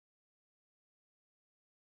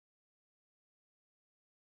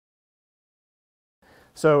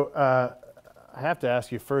So I have to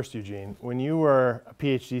ask you first, Eugene, when you were a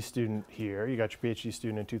PhD student here, you got your PhD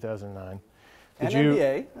student in 2009. Did you,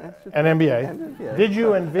 MBA. An MBA. Did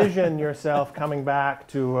you envision yourself coming back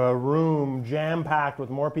to a room jam-packed with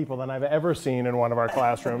more people than I've ever seen in one of our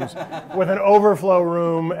classrooms, with an overflow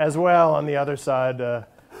room as well on the other side of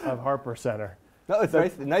Harper Center? No,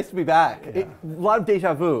 it's nice to be back. Yeah. A lot of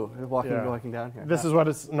deja vu walking down here. This is what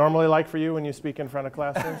it's normally like for you when you speak in front of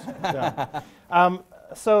classrooms? Yeah.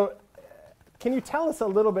 So can you tell us a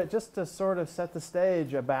little bit, just to sort of set the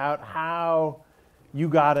stage, about how you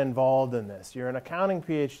got involved in this? You're an accounting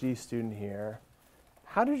PhD student here.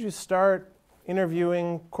 How did you start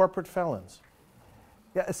interviewing corporate felons?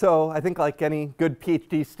 Yeah, so I think like any good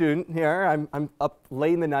PhD student here, I'm up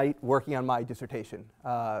late in the night working on my dissertation,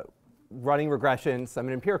 running regressions. I'm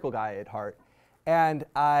an empirical guy at heart. And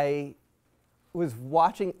I was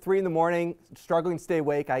watching 3 in the morning, struggling to stay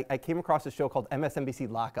awake. I came across a show called MSNBC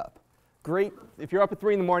Lockup. Great, if you're up at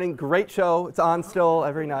 3 in the morning, great show. It's on still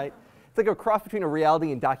every night. It's like a cross between a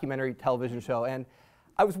reality and documentary television show. And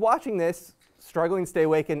I was watching this, struggling to stay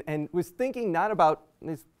awake, and was thinking not about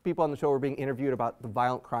these people on the show were being interviewed about the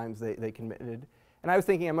violent crimes they committed. And I was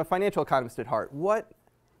thinking, I'm a financial economist at heart. What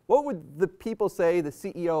would the people say, the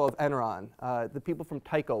CEO of Enron, the people from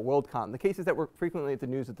Tyco, WorldCom, the cases that were frequently at the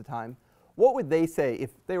news at the time, what would they say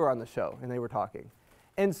if they were on the show and they were talking?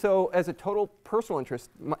 And so as a total personal interest,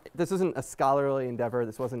 this isn't a scholarly endeavor,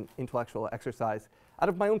 this wasn't intellectual exercise. Out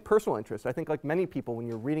of my own personal interest, I think like many people, when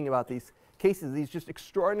you're reading about these cases, these just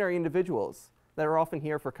extraordinary individuals that are often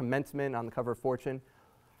here for commencement on the cover of Fortune,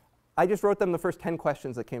 I just wrote them the first 10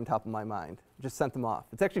 questions that came top of my mind, just sent them off.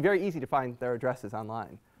 It's actually very easy to find their addresses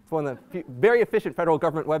online. It's one of the very efficient federal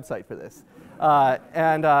government website for this.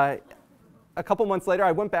 A couple months later,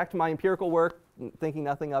 I went back to my empirical work, thinking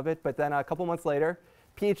nothing of it, but then a couple months later,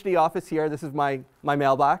 PhD office here, this is my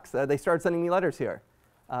mailbox, they started sending me letters here.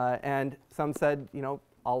 And some said,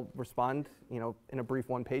 I'll respond, in a brief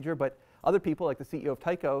one-pager, but other people, like the CEO of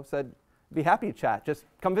Tyco, said, be happy to chat, just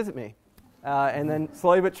come visit me. And then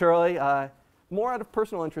slowly but surely, more out of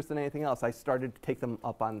personal interest than anything else, I started to take them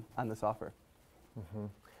up on this offer. Mm-hmm.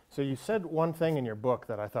 So you said one thing in your book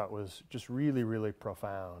that I thought was just really, really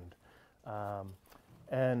profound.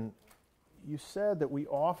 And you said that we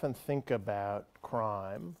often think about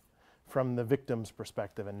crime from the victim's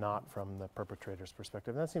perspective and not from the perpetrator's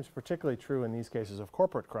perspective. And that seems particularly true in these cases of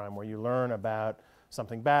corporate crime, where you learn about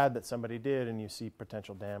something bad that somebody did and you see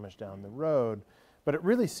potential damage down the road. But it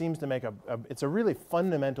really seems to make it's a really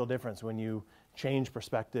fundamental difference when you change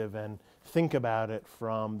perspective and think about it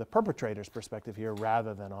from the perpetrator's perspective here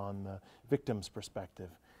rather than on the victim's perspective.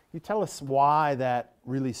 You tell us why that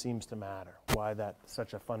really seems to matter, why that's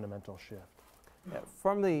such a fundamental shift. Yeah,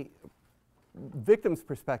 from the victim's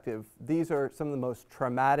perspective, these are some of the most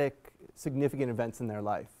traumatic, significant events in their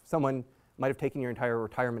life. Someone might have taken your entire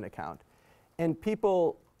retirement account. And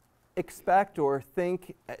people expect or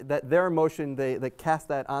think that their emotion, they cast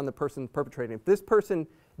that on the person perpetrating. If this person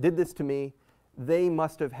did this to me, they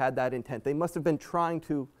must have had that intent. They must have been trying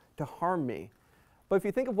to harm me. But if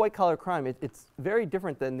you think of white-collar crime, it's very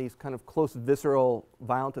different than these kind of close, visceral,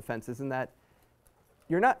 violent offenses in that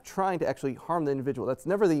you're not trying to actually harm the individual. That's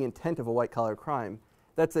never the intent of a white-collar crime.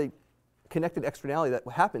 That's a connected externality that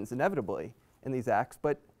happens inevitably in these acts.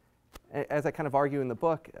 But as I kind of argue in the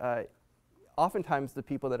book, oftentimes the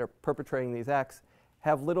people that are perpetrating these acts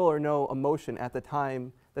have little or no emotion at the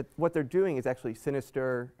time that what they're doing is actually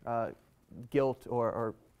sinister, guilt,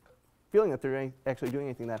 or feeling that they're actually doing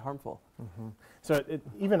anything that harmful. Mm-hmm. So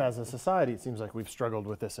even as a society, it seems like we've struggled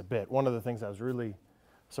with this a bit. One of the things I was really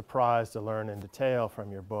surprised to learn in detail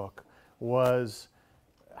from your book was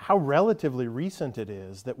how relatively recent it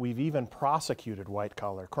is that we've even prosecuted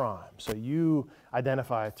white-collar crime. So you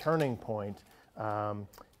identify a turning point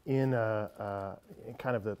in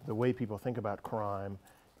kind of the way people think about crime.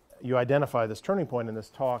 You identify this turning point in this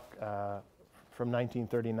talk from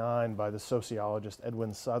 1939 by the sociologist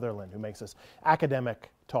Edwin Sutherland, who makes this academic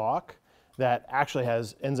talk that actually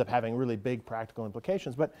ends up having really big practical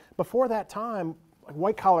implications. But before that time,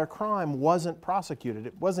 white-collar crime wasn't prosecuted.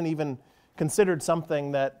 It wasn't even considered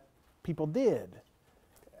something that people did.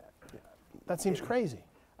 That seems crazy.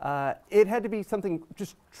 It had to be something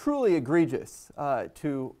just truly egregious or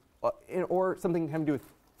something having to do with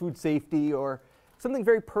food safety or something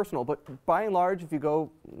very personal. But by and large, if you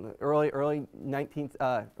go early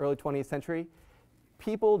 20th century,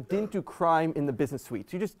 people didn't do crime in the business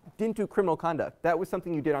suites. You just didn't do criminal conduct. That was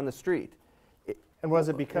something you did on the street. And was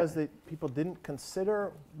it because people didn't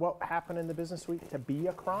consider what happened in the business suite to be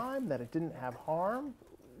a crime, that it didn't have harm?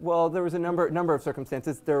 Well, there was a number of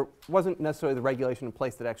circumstances. There wasn't necessarily the regulation in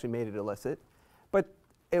place that actually made it illicit. But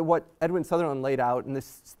what Edwin Sutherland laid out in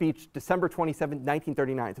this speech, December 27,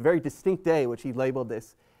 1939, it's a very distinct day which he labeled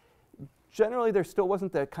this. Generally, there still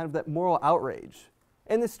wasn't that moral outrage.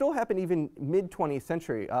 And this still happened even mid-20th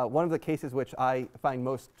century. One of the cases which I find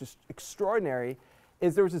most just extraordinary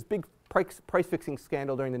is there was this big price-fixing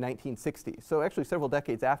scandal during the 1960s, so actually several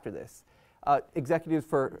decades after this. Executives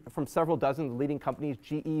from several dozen leading companies,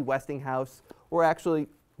 GE, Westinghouse, were actually,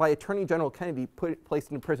 by Attorney General Kennedy, placed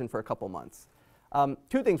into prison for a couple months.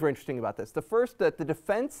 Two things were interesting about this. The first, that the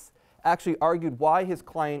defense actually argued why his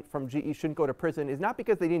client from GE shouldn't go to prison is not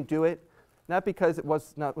because they didn't do it, not because it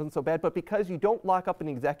wasn't so bad, but because you don't lock up an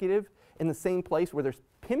executive in the same place where there's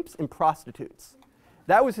pimps and prostitutes.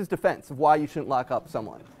 That was his defense of why you shouldn't lock up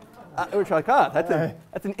someone. Which like, that's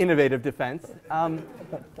an innovative defense.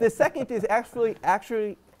 The second is actually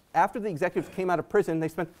after the executives came out of prison, they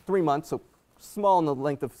spent 3 months, so small in the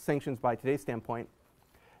length of sanctions by today's standpoint.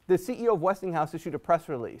 The CEO of Westinghouse issued a press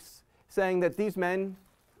release saying that these men,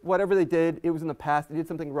 whatever they did, it was in the past, they did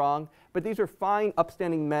something wrong, but these are fine,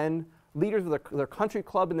 upstanding men, leaders of their country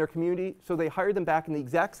club and their community, so they hired them back in the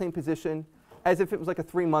exact same position as if it was like a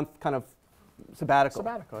 3-month kind of sabbatical.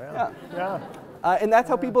 Yeah. And that's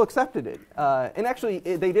how people accepted it. And actually,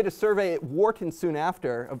 they did a survey at Wharton soon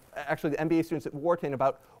after, actually the MBA students at Wharton,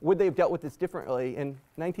 about would they have dealt with this differently. In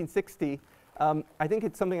 1960, I think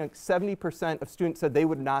it's something like 70% of students said they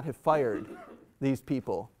would not have fired these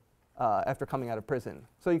people after coming out of prison.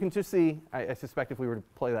 So you can just see, I suspect if we were to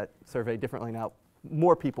play that survey differently now,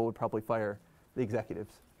 more people would probably fire the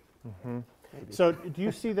executives. Mm-hmm. So do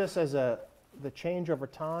you see this as the change over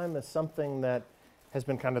time as something that has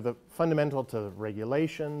been kind of the fundamental to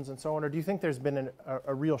regulations and so on, or do you think there's been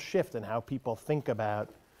a real shift in how people think about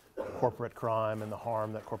corporate crime and the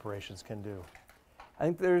harm that corporations can do? I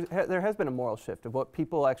think there has been a moral shift of what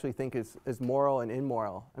people actually think is moral and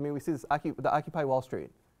immoral. I mean, we see this the Occupy Wall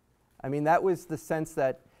Street. I mean, that was the sense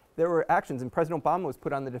that there were actions, and President Obama was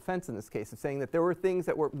put on the defense in this case of saying that there were things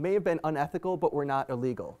that may have been unethical but were not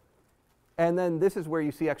illegal. And then this is where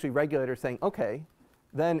you see actually regulators saying, okay,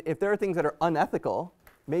 then if there are things that are unethical,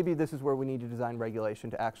 maybe this is where we need to design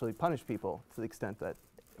regulation to actually punish people to the extent that.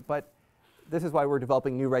 But this is why we're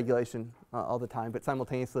developing new regulation all the time, but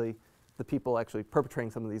simultaneously the people actually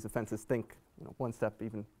perpetrating some of these offenses think one step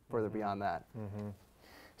even further beyond that. Mm-hmm.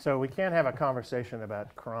 So we can't have a conversation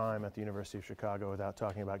about crime at the University of Chicago without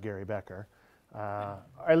talking about Gary Becker. Or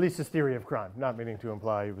at least his theory of crime, not meaning to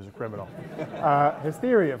imply he was a criminal. His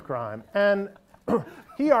theory of crime. And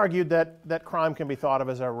he argued that crime can be thought of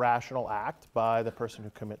as a rational act by the person who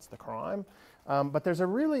commits the crime. But there's a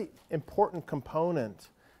really important component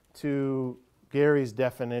to Gary's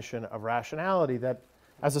definition of rationality that,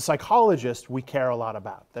 as a psychologist, we care a lot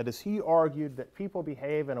about. That is, he argued that people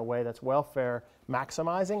behave in a way that's welfare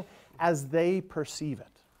maximizing as they perceive it.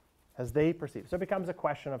 As they perceive. So it becomes a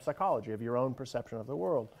question of psychology, of your own perception of the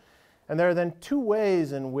world. And there are then two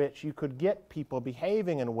ways in which you could get people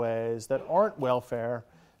behaving in ways that aren't welfare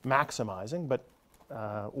maximizing, but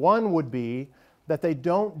one would be that they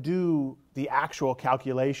don't do the actual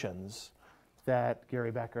calculations that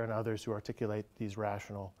Gary Becker and others who articulate these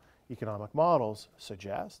rational economic models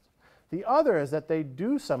suggest. The other is that they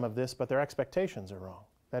do some of this, but their expectations are wrong.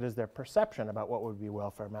 That is, their perception about what would be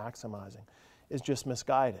welfare maximizing is just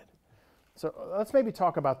misguided. So let's maybe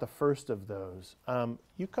talk about the first of those.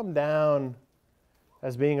 You come down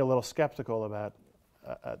as being a little skeptical about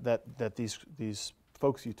that these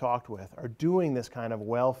folks you talked with are doing this kind of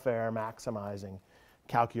welfare maximizing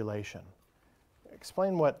calculation.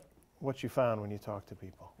 Explain what you found when you talked to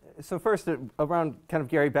people. So first, around kind of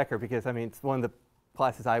Gary Becker, because I mean it's one of the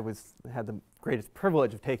classes I had the greatest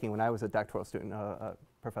privilege of taking when I was a doctoral student,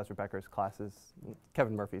 Professor Becker's classes,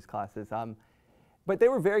 Kevin Murphy's classes. But they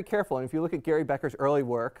were very careful, and if you look at Gary Becker's early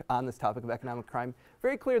work on this topic of economic crime,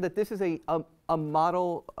 very clear that this is a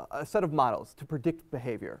model, a set of models to predict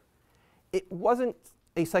behavior. It wasn't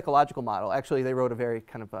a psychological model. Actually, they wrote a very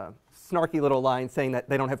kind of snarky little line saying that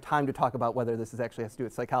they don't have time to talk about whether this actually has to do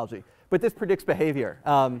with psychology. But this predicts behavior.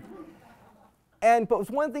 But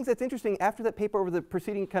one of the things that's interesting, after that paper over the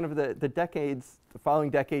preceding kind of the decades, the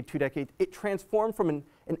following decade, 2 decades, it transformed from an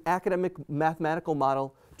academic mathematical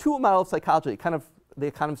model to a model of psychology. Kind of the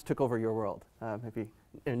economists took over your world, maybe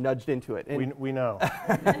nudged into it. And we know.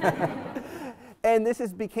 And this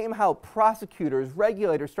became how prosecutors,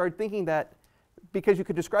 regulators started thinking that because you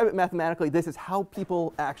could describe it mathematically, this is how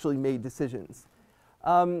people actually made decisions.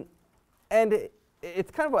 And it's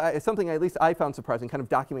kind of something at least I found surprising, kind of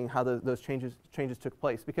documenting how those changes took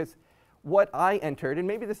place. Because what I entered, and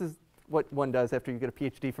maybe this is what one does after you get a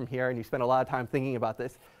PhD from here and you spend a lot of time thinking about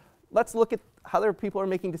this. Let's look at how other people are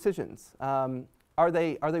making decisions. Are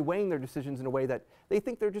they weighing their decisions in a way that they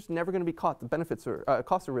think they're just never going to be caught? The benefits are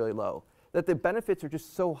costs are really low. That the benefits are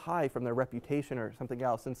just so high from their reputation or something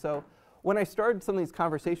else. And so when I started some of these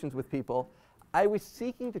conversations with people, I was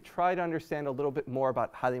seeking to try to understand a little bit more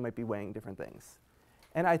about how they might be weighing different things.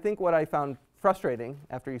 And I think what I found frustrating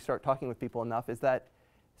after you start talking with people enough is that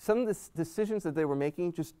some of the decisions that they were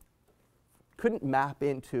making just couldn't map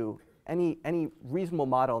into any reasonable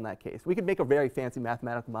model in that case. We could make a very fancy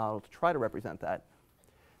mathematical model to try to represent that.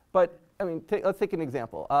 But I mean, let's take an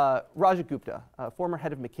example. Rajat Gupta, former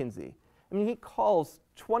head of McKinsey. I mean, he calls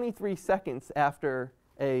 23 seconds after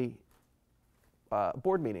a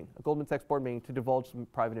board meeting, a Goldman Sachs board meeting, to divulge some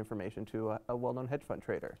private information to a well-known hedge fund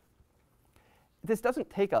trader. This doesn't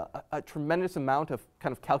take a tremendous amount of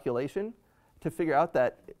kind of calculation to figure out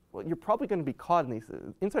that, well, you're probably going to be caught in these.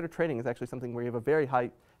 Insider trading is actually something where you have a very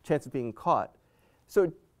high chance of being caught. So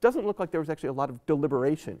it doesn't look like there was actually a lot of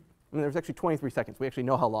deliberation. I mean, there was actually 23 seconds. We actually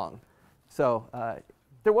know how long. So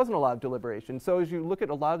there wasn't a lot of deliberation. So as you look at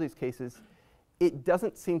a lot of these cases, it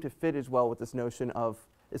doesn't seem to fit as well with this notion of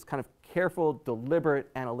this kind of careful, deliberate,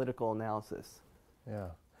 analytical analysis. Yeah.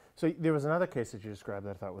 So there was another case that you described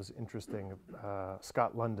that I thought was interesting,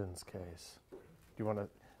 Scott London's case. Do you want to?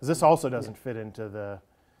 This also doesn't fit into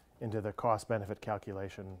the cost-benefit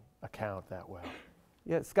calculation account that well.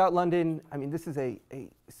 Yeah, Scott London, I mean, this is a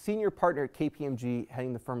senior partner at KPMG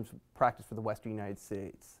heading the firm's practice for the Western United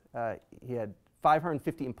States. He had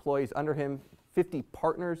 550 employees under him, 50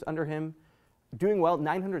 partners under him, doing well,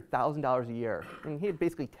 $900,000 a year. And he had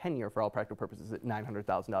basically tenure for all practical purposes at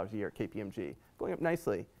 $900,000 a year at KPMG, going up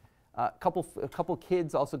nicely. A couple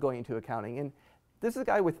kids also going into accounting. And this is a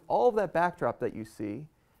guy with all of that backdrop that you see,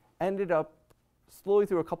 ended up slowly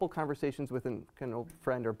through a couple conversations with an kind of old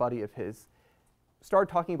friend or buddy of his, started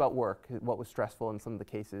talking about work, what was stressful in some of the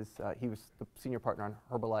cases. He was the senior partner on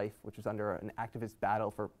Herbalife, which was under an activist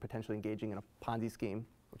battle for potentially engaging in a Ponzi scheme,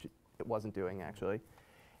 which it wasn't doing, actually.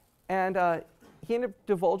 And he ended up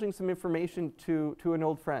divulging some information to an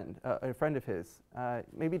old friend, a friend of his,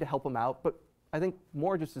 maybe to help him out, but I think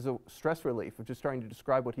more just as a stress relief of just starting to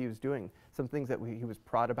describe what he was doing, some things that he was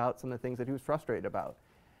proud about, some of the things that he was frustrated about.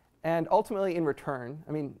 And ultimately, in return,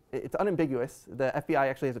 I mean, it's unambiguous. The FBI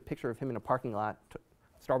actually has a picture of him in a parking lot,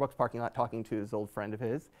 Starbucks parking lot, talking to his old friend of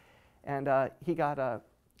his. And he got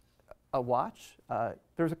a watch. There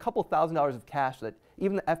was a couple $1,000s of cash that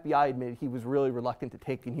even the FBI admitted he was really reluctant to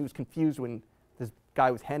take, and he was confused when this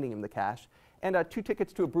guy was handing him the cash. And 2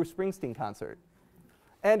 tickets to a Bruce Springsteen concert.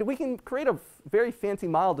 And we can create a very fancy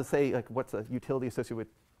model to say, like, what's a utility associated with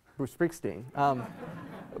Bruce Springsteen?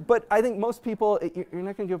 But I think most people, you're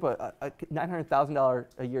not going to give up a $900,000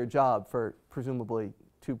 a year job for presumably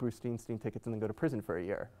 2 Bruce Springsteen tickets and then go to prison for a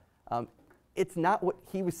year. It's not what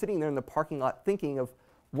he was sitting there in the parking lot thinking of,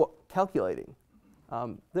 calculating.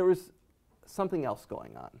 There was something else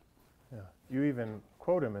going on. Yeah. You even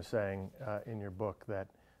quote him as saying in your book that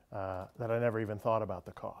I never even thought about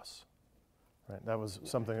the costs. Right? That was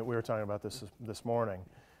something that we were talking about this morning.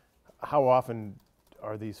 How often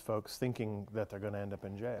are these folks thinking that they're going to end up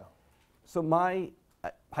in jail? So my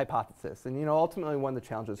hypothesis, and ultimately one of the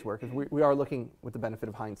challenges work is we are looking with the benefit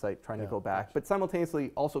of hindsight, trying to go back, but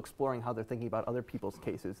simultaneously also exploring how they're thinking about other people's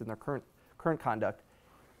cases and their current conduct,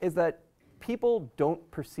 is that people don't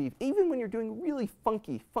perceive, even when you're doing really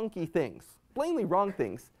funky things, blatantly wrong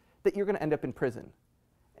things, that you're going to end up in prison.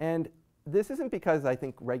 And this isn't because I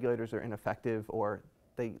think regulators are ineffective or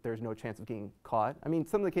there's no chance of getting caught. I mean,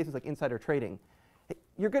 some of the cases like insider trading,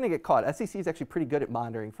 you're going to get caught. SEC is actually pretty good at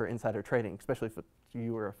monitoring for insider trading, especially if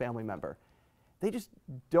you were a family member. They just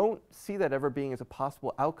don't see that ever being as a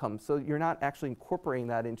possible outcome, so you're not actually incorporating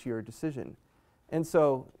that into your decision. And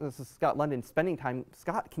so this is Scott London spending time.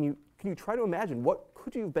 Scott, can you try to imagine what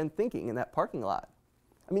could you have been thinking in that parking lot?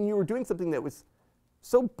 I mean, you were doing something that was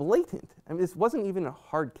so blatant. I mean, this wasn't even a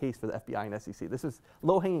hard case for the FBI and SEC. This was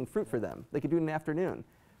low-hanging fruit for them. They could do it in an afternoon.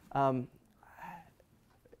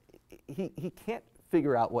 He can't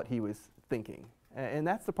figure out what he was thinking, and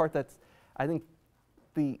that's the part that's I think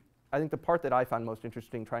the part that I found most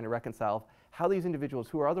interesting, trying to reconcile how these individuals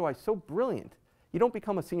who are otherwise so brilliant. You don't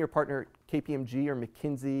become a senior partner at KPMG or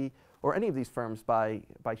McKinsey or any of these firms by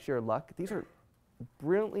sheer luck. These are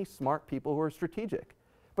brilliantly smart people who are strategic.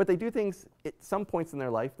 But they do things at some points in their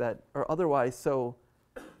life that are otherwise so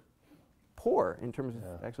poor in terms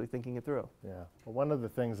of actually thinking it through. Yeah. Well, one of the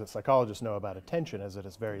things that psychologists know about attention is that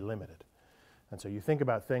it's very limited. And so you think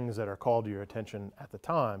about things that are called to your attention at the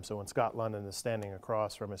time. So when Scott London is standing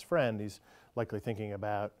across from his friend, he's likely thinking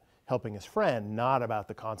about helping his friend, not about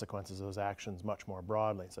the consequences of those actions much more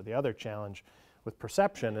broadly. So the other challenge with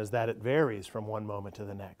perception is that it varies from one moment to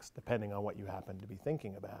the next, depending on what you happen to be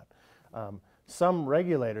thinking about. Some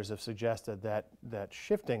regulators have suggested that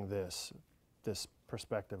shifting this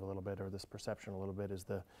perspective a little bit, or this perception a little bit,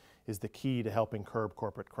 is the key to helping curb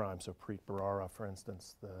corporate crime. So Preet Bharara, for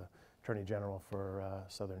instance, the Attorney General for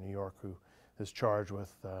Southern New York, who is charged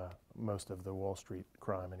with most of the Wall Street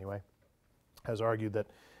crime anyway, has argued that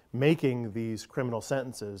making these criminal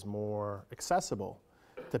sentences more accessible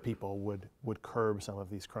to people would curb some of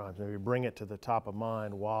these crimes. Maybe bring it to the top of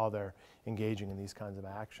mind while they're engaging in these kinds of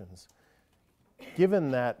actions.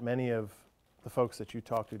 Given that many of the folks that you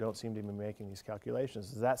talk to don't seem to be making these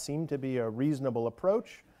calculations, does that seem to be a reasonable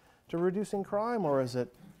approach to reducing crime, or is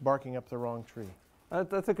it barking up the wrong tree?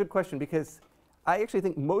 That's a good question, because I actually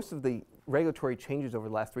think most of the regulatory changes over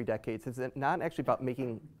the last 3 decades is not actually about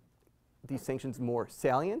making these sanctions more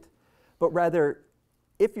salient, but rather,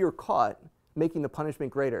 if you're caught, making the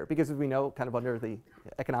punishment greater. Because as we know, kind of under the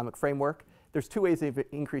economic framework, there's 2 ways of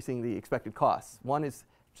increasing the expected costs. One is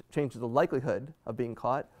change the likelihood of being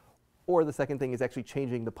caught, or the second thing is actually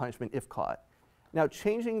changing the punishment if caught. Now,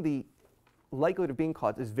 changing the likelihood of being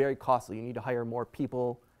caught is very costly. You need to hire more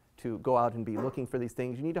people to go out and be looking for these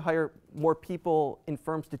things. You need to hire more people in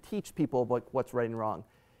firms to teach people what's right and wrong.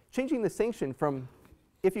 Changing the sanction from,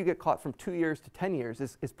 if you get caught, from 2 years to 10 years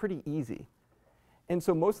is pretty easy. And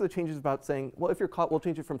so most of the changes about saying, well, if you're caught, we'll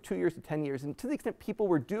change it from 2 years to 10 years. And to the extent people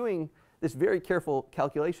were doing this very careful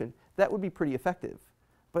calculation, that would be pretty effective.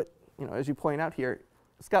 But as you point out here,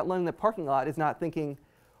 Scott Lennon in the parking lot is not thinking,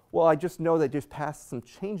 well, I just know they just passed some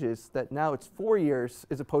changes that now it's 4 years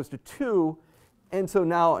as opposed to 2, and so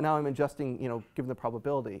now I'm adjusting, given the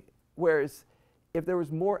probability. Whereas if there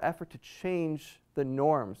was more effort to change the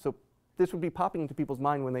norm, so this would be popping into people's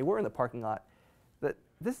mind when they were in the parking lot, that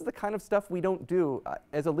this is the kind of stuff we don't do.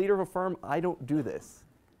 As a leader of a firm, I don't do this.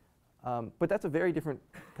 But that's a very different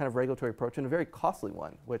kind of regulatory approach, and a very costly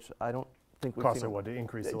one, which I don't think we've Costly seen. what, to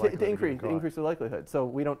increase the likelihood? To increase the likelihood. So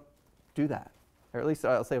we don't do that. Or at least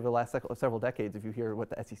I'll say over the last several decades, if you hear what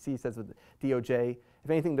the SEC says with the DOJ, if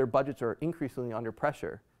anything, their budgets are increasingly under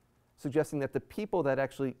pressure, suggesting that the people that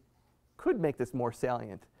actually could make this more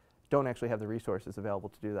salient don't actually have the resources available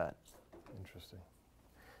to do that. Interesting.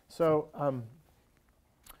 So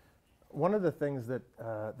one of the things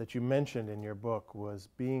that you mentioned in your book was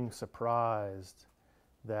being surprised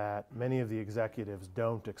that many of the executives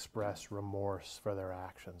don't express remorse for their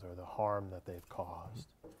actions or the harm that they've caused.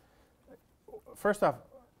 First off,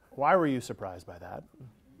 why were you surprised by that?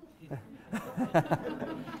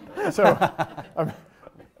 So,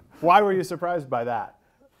 why were you surprised by that?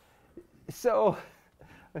 So,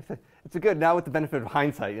 it's a good, now with the benefit of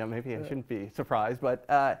hindsight, maybe I shouldn't be surprised, but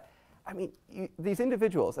these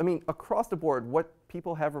individuals, across the board, what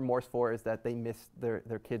people have remorse for is that they missed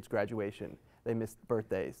their kids' graduation, they missed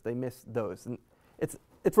birthdays, they missed those. And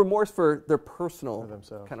it's remorse for their personal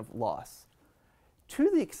kind of loss. To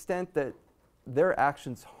the extent that their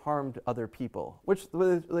actions harmed other people, which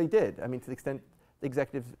they did. To the extent the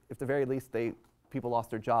executives, at the very least, people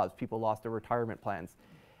lost their jobs, people lost their retirement plans,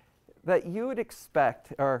 that you would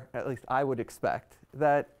expect, or at least I would expect,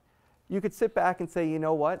 that you could sit back and say, you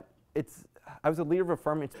know what, I was a leader of a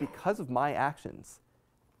firm, it's because of my actions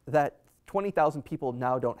that 20,000 people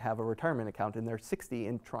now don't have a retirement account, and they're 60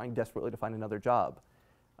 and trying desperately to find another job.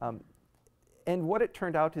 And what it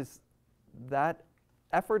turned out is that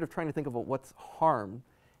effort of trying to think of what's harm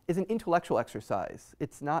is an intellectual exercise.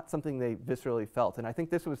 It's not something they viscerally felt. And I think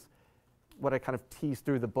this was what I kind of teased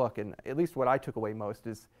through the book, and at least what I took away most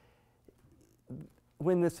is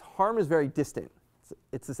when this harm is very distant,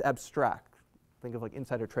 it's this abstract. Think of like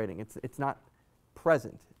insider trading. It's not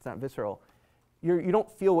present. It's not visceral. You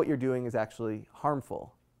don't feel what you're doing is actually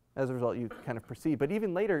harmful. As a result, you kind of perceive. But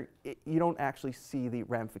even later, you don't actually see the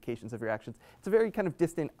ramifications of your actions. It's a very kind of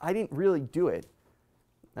distant, I didn't really do it.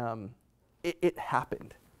 It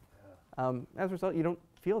happened. Yeah. As a result, you don't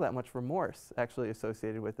feel that much remorse actually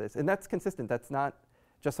associated with this. And that's consistent. That's not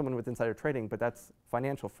just someone with insider trading, but that's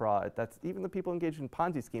financial fraud. That's even the people engaged in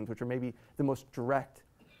Ponzi schemes, which are maybe the most direct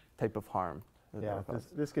type of harm. Yeah,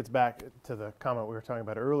 this gets back to the comment we were talking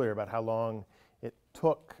about earlier about how long it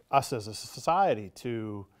took us as a society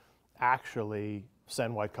to actually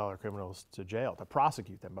send white-collar criminals to jail, to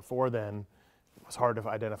prosecute them. Before then, it was hard to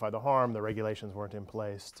identify the harm. The regulations weren't in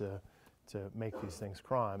place to make these things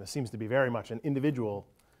crime. It seems to be very much an individual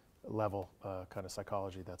level kind of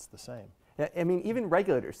psychology that's the same. Yeah, even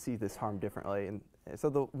regulators see this harm differently. And so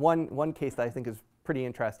the one case that I think is pretty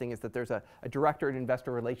interesting is that there's a director at an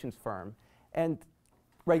investor relations firm. And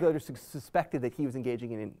regulators suspected that he was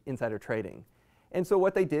engaging in insider trading. And so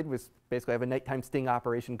what they did was basically have a nighttime sting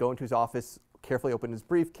operation, go into his office, carefully open his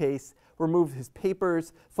briefcase, remove his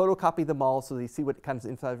papers, photocopy them all so they see what kind of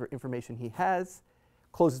insider information he has,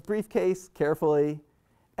 close his briefcase carefully,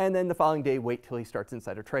 and then the following day wait till he starts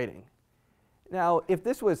insider trading. Now, if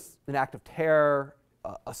this was an act of terror,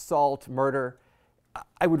 assault, murder,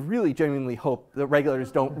 I would really genuinely hope that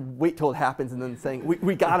regulators don't wait till it happens and then saying,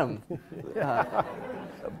 we got him.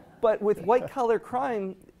 But with white-collar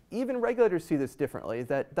crime, even regulators see this differently,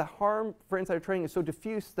 that the harm for insider trading is so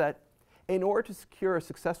diffuse that in order to secure a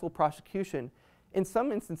successful prosecution, in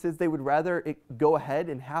some instances they would rather it go ahead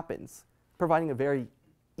and happens, providing a very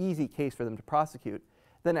easy case for them to prosecute,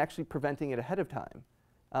 than actually preventing it ahead of time,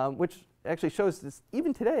 which actually shows this,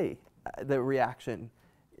 even today, the reaction.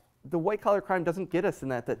 The white-collar crime doesn't get us in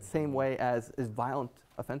that same way as violent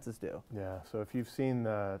offenses do. Yeah, so if you've seen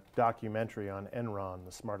the documentary on Enron,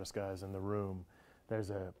 the smartest guys in the room,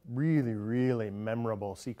 there's a really, really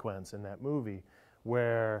memorable sequence in that movie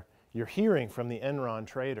where you're hearing from the Enron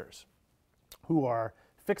traders who are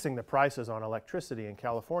fixing the prices on electricity in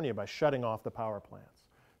California by shutting off the power plants.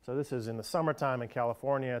 So this is in the summertime in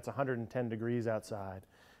California, it's 110 degrees outside.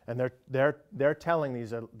 And they're telling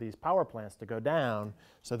these power plants to go down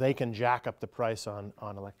so they can jack up the price on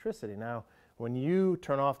electricity. Now, when you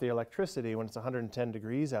turn off the electricity when it's 110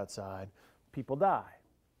 degrees outside, people die.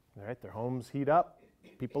 Right? Their homes heat up,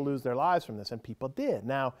 people lose their lives from this, and people did.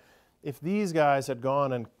 Now, if these guys had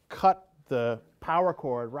gone and cut the power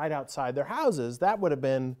cord right outside their houses, that would have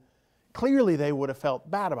been, clearly they would have felt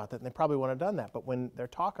bad about that, and they probably wouldn't have done that. But when they're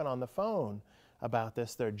talking on the phone about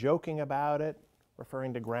this, they're joking about it,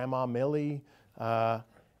 referring to Grandma Millie.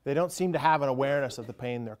 They don't seem to have an awareness of the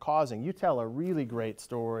pain they're causing. You tell a really great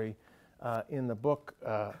story in the book.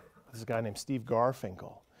 This is a guy named Steve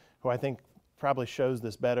Garfinkel, who I think probably shows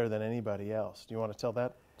this better than anybody else. Do you want to tell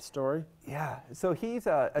that story? Yeah, so he's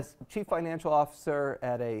a chief financial officer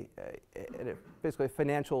at a basically a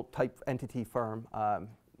financial type entity firm,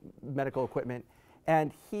 medical equipment,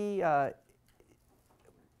 and he,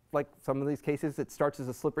 like some of these cases, it starts as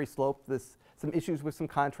a slippery slope. Some issues with some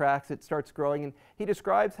contracts, it starts growing, and he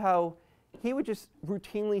describes how he would just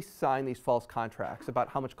routinely sign these false contracts about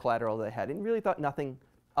how much collateral they had and really thought nothing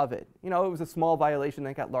of it. You know, it was a small violation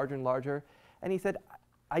that got larger and larger, and he said,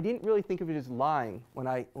 I didn't really think of it as lying when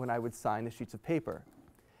I would sign the sheets of paper.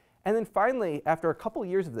 And then finally, after a couple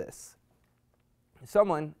years of this,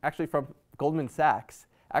 someone actually from Goldman Sachs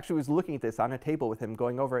actually was looking at this on a table with him,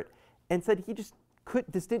 going over it, and said he just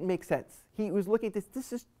this didn't make sense. He was looking at this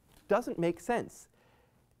just doesn't make sense.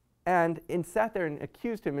 And sat there and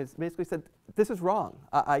accused him, basically said, this is wrong.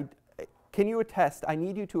 Can you attest? I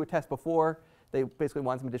need you to attest before they basically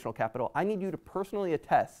want some additional capital. I need you to personally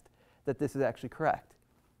attest that this is actually correct.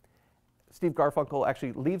 Steve Garfinkel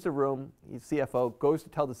actually leaves the room, he's CFO, goes to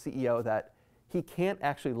tell the CEO that he can't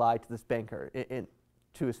actually lie to this banker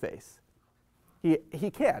to his face. He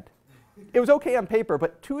can't. It was okay on paper,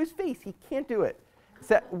 but to his face, he can't do it.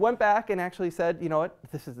 Went back and actually said, you know what,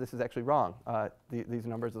 this is actually wrong. These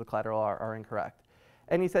numbers of the collateral are incorrect.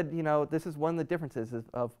 And he said, you know, this is one of the differences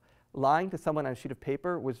of lying to someone on a sheet of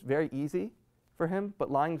paper was very easy for him, but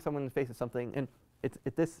lying to someone in the face of something, and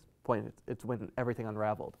at this point, it's when everything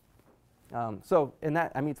unraveled. So in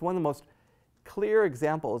that, I mean, it's one of the most clear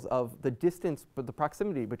examples of the distance, but the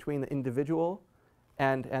proximity between the individual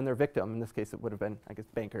and their victim. In this case, it would have been, I guess,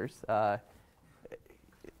 bankers.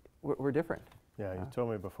 We're different. Yeah, you told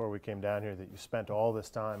me before we came down here that you spent all this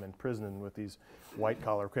time in prison with these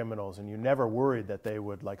white-collar criminals, and you never worried that they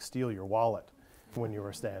would like steal your wallet when you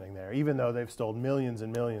were standing there, even though they've stolen millions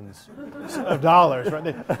and millions of dollars.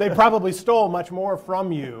 Right? They probably stole much more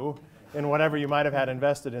from you in whatever you might have had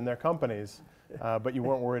invested in their companies, but you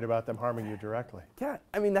weren't worried about them harming you directly. Yeah,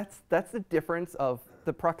 I mean, that's the difference of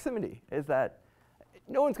the proximity, is that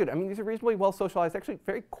no one's good. I mean, these are reasonably well-socialized, actually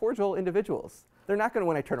very cordial individuals. They're not going to,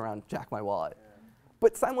 when I turn around, jack my wallet. Yeah.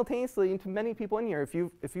 But simultaneously, to many people in here,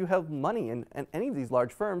 if you have money in any of these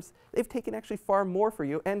large firms, they've taken actually far more for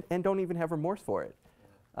you and don't even have remorse for it,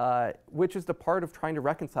 which is the part of trying to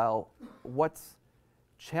reconcile what's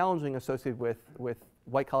challenging associated with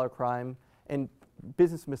white-collar crime and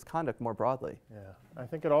business misconduct more broadly. Yeah, I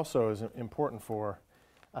think it also is important for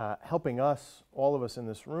helping us, all of us in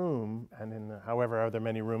this room, and in however other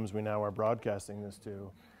many rooms we now are broadcasting this to,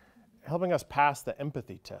 helping us pass the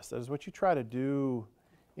empathy test. That is what you try to do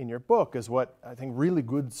in your book, is what I think really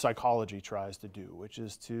good psychology tries to do, which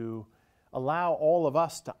is to allow all of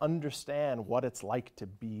us to understand what it's like to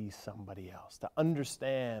be somebody else, to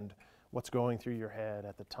understand what's going through your head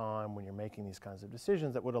at the time when you're making these kinds of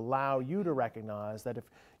decisions that would allow you to recognize that if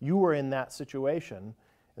you were in that situation,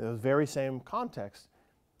 in the very same context,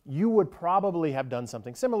 you would probably have done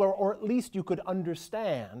something similar, or at least you could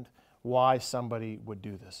understand why somebody would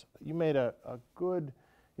do this. You made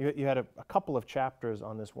you had a couple of chapters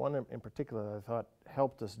on this, one in particular that I thought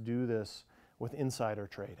helped us do this with insider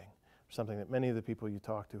trading, something that many of the people you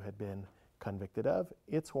talked to had been convicted of.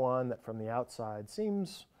 It's one that from the outside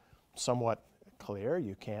seems somewhat clear.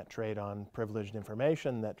 You can't trade on privileged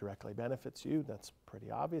information that directly benefits you. That's pretty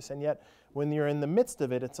obvious. And yet, when you're in the midst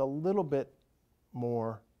of it, it's a little bit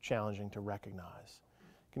more challenging to recognize.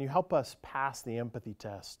 Can you help us pass the empathy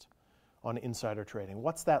test on insider trading?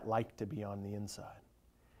 What's that like to be on the inside?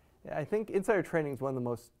 Yeah, I think insider trading is one of the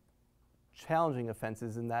most challenging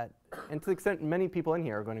offenses in that, and to the extent many people in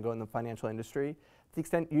here are going to go in the financial industry, to the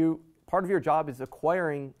extent part of your job is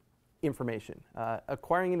acquiring information,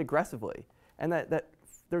 acquiring it aggressively. And that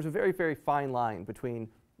there's a very, very fine line between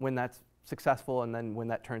when that's successful and then when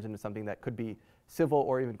that turns into something that could be civil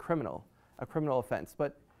or even criminal, a criminal offense.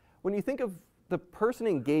 But when you think of the person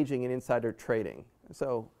engaging in insider trading,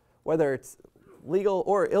 so whether it's legal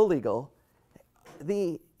or illegal,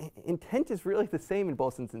 the intent is really the same in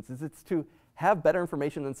both instances. It's to have better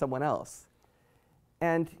information than someone else.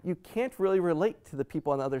 And you can't really relate to the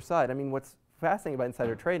people on the other side. I mean, what's fascinating about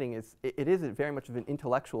insider trading is it is very much of an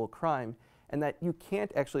intellectual crime, and that you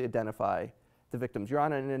can't actually identify the victims. You're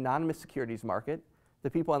on an anonymous securities market. The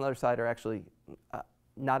people on the other side are actually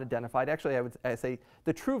not identified. Actually, I say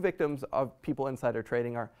the true victims of people insider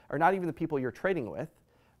trading are not even the people you're trading with,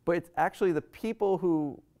 but it's actually the people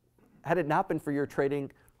who, had it not been for your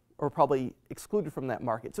trading, are probably excluded from that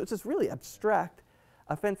market. So it's this really abstract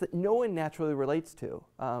offense that no one naturally relates to.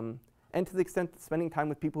 And to the extent that spending time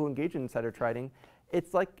with people who engage in insider trading,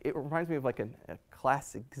 it's like, it reminds me of like a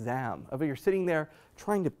class exam, of you're sitting there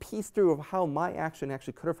trying to piece through of how my action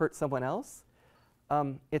actually could have hurt someone else.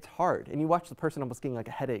 It's hard, and you watch the person almost getting like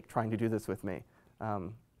a headache trying to do this with me.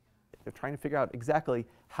 They're trying to figure out exactly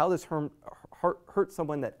how this hurt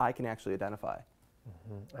someone that I can actually identify.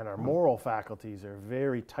 Mm-hmm. And our moral faculties are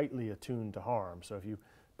very tightly attuned to harm. So if you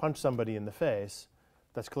punch somebody in the face,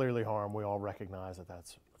 that's clearly harm. We all recognize that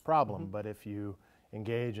that's a problem. Mm-hmm. But if you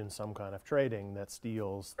engage in some kind of trading that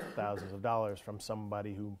steals thousands of dollars from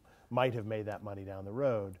somebody who might have made that money down the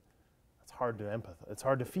road, it's hard to empathize. It's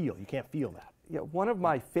hard to feel. You can't feel that. Yeah, one of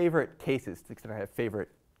my favorite cases, to the extent I have favorite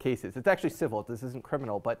cases, it's actually civil, this isn't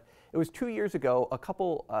criminal, but it was 2 years ago, a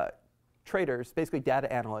couple traders, basically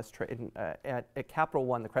data analysts at Capital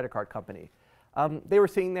One, the credit card company. They were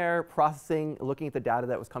sitting there processing, looking at the data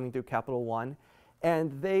that was coming through Capital One,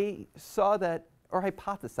 and they saw that, or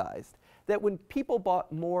hypothesized, that when people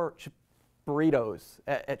bought more burritos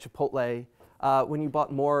at Chipotle, when you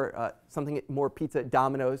bought more more pizza at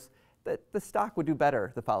Domino's, that the stock would do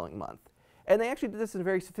better the following month. And they actually did this in a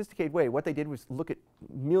very sophisticated way. What they did was look at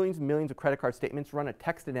millions and millions of credit card statements, run a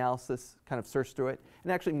text analysis, kind of search through it,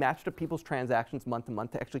 and actually matched up people's transactions month to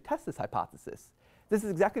month to actually test this hypothesis. This is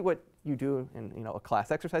exactly what you do in a class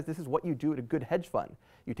exercise. This is what you do at a good hedge fund.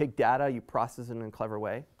 You take data, you process it in a clever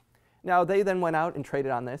way. Now, they then went out and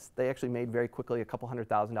traded on this. They actually made very quickly a couple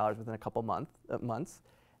 $100,000 within a couple months.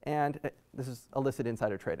 And this is illicit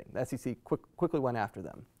insider trading. The SEC quickly went after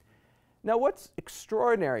them. Now, what's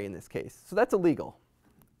extraordinary in this case? So that's illegal.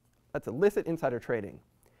 That's illicit insider trading.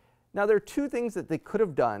 Now, there are two things that they could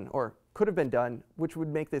have done or could have been done which would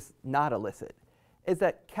make this not illicit. Is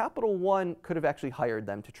that Capital One could have actually hired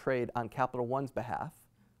them to trade on Capital One's behalf.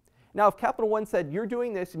 Now, if Capital One said, you're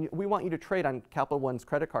doing this and we want you to trade on Capital One's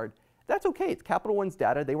credit card, that's OK. It's Capital One's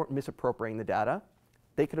data. They weren't misappropriating the data.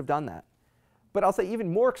 They could have done that. But I'll say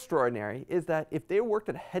even more extraordinary is that if they worked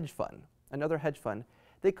at a hedge fund, another hedge fund,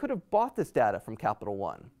 they could have bought this data from Capital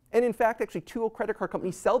One. And in fact, actually, two credit card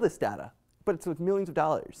companies sell this data, but it's with millions of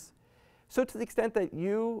dollars. So to the extent that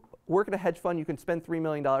you work at a hedge fund, you can spend $3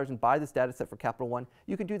 million and buy this data set for Capital One,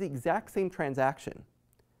 you can do the exact same transaction.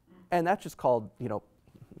 And that's just called,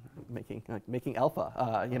 making alpha,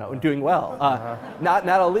 and doing well, not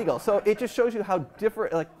illegal. So it just shows you how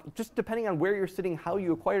different, just depending on where you're sitting, how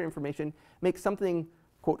you acquire information makes something,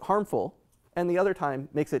 quote, harmful, and the other time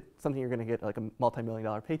makes it something you're going to get like a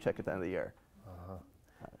multi-million-dollar paycheck at the end of the year.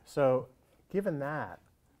 So given that,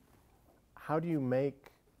 how do you make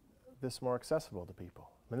this more accessible to people?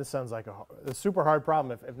 I mean, this sounds like a super hard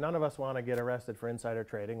problem. If none of us want to get arrested for insider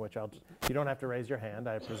trading, which you don't have to raise your hand,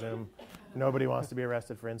 I presume nobody wants to be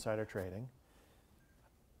arrested for insider trading.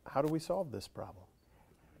 How do we solve this problem?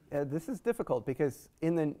 This is difficult because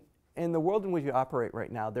in the world in which you operate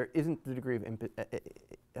right now, there isn't the degree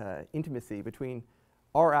of intimacy between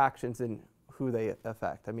our actions and who they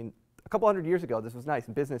affect. I mean, a couple hundred years ago, this was nice.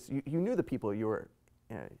 In business, you knew the people you were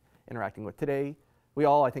interacting with. Today, we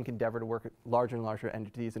all, I think, endeavor to work at larger and larger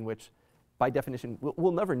entities in which, by definition,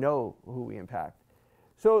 we'll never know who we impact.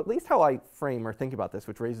 So at least how I frame or think about this,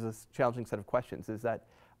 which raises a challenging set of questions, is that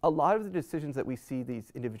a lot of the decisions that we see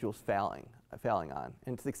these individuals failing on,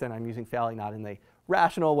 and to the extent I'm using failing not in the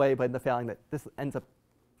rational way, but in the failing that they end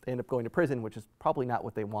up going to prison, which is probably not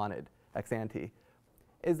what they wanted ex ante,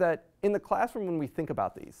 is that in the classroom when we think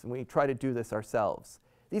about these and we try to do this ourselves,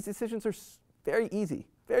 these decisions are very easy,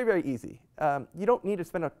 very, very easy. You don't need to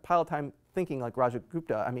spend a pile of time thinking like Raja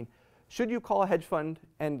Gupta. I mean, should you call a hedge fund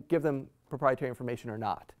and give them proprietary information or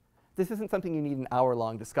not? This isn't something you need an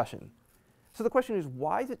hour-long discussion. So the question is,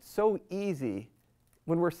 why is it so easy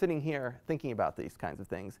when we're sitting here thinking about these kinds of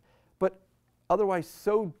things, but otherwise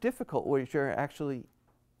so difficult when you're actually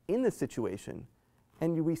in this situation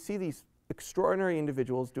and we see these extraordinary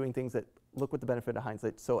individuals doing things that look with the benefit of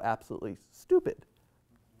hindsight so absolutely stupid?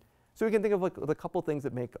 So we can think of like the couple things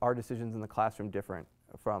that make our decisions in the classroom different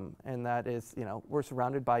from, and that is, we're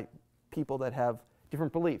surrounded by people that have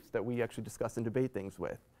different beliefs that we actually discuss and debate things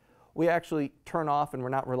with. We actually turn off and we're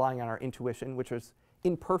not relying on our intuition, which is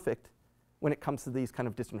imperfect when it comes to these kind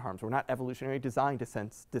of distant harms. We're not evolutionary designed to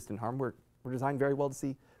sense distant harm. We're designed very well to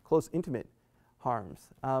see close, intimate harms.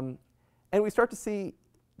 And we start to see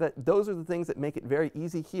that those are the things that make it very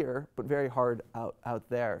easy here, but very hard out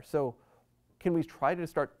there. So can we try to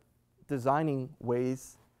start designing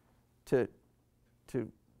ways to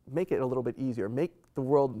make it a little bit easier, make the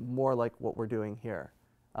world more like what we're doing here?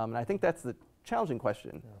 And I think that's the challenging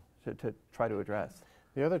question to try to address.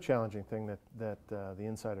 The other challenging thing that the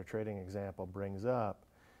insider trading example brings up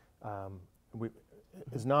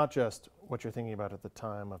is not just what you're thinking about at the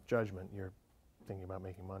time of judgment. You're thinking about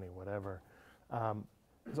making money, whatever.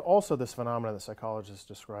 There's also this phenomenon that psychologists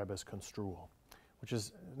describe as construal, which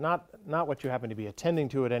is not what you happen to be attending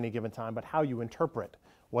to at any given time, but how you interpret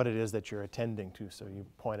what it is that you're attending to. So you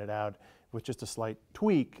pointed out, with just a slight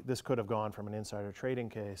tweak, this could have gone from an insider trading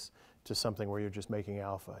case to something where you're just making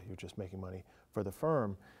alpha, you're just making money for the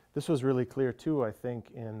firm. This was really clear too, I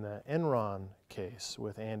think, in the Enron case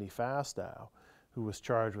with Andy Fastow, who was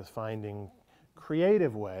charged with finding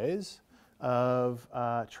creative ways of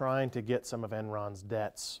trying to get some of Enron's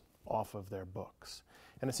debts off of their books.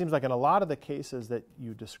 And it seems like in a lot of the cases that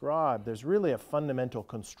you described, there's really a fundamental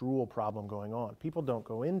construal problem going on. People don't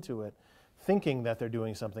go into it thinking that they're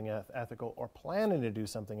doing something ethical or planning to do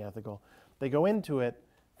something ethical. They go into it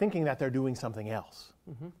thinking that they're doing something else,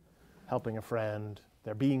 helping a friend,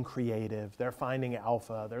 they're being creative, they're finding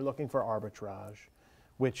alpha, they're looking for arbitrage,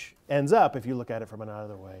 which ends up, if you look at it from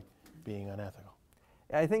another way, being unethical.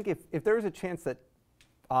 I think if there was a chance that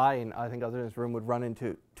I, and I think others in this room, would run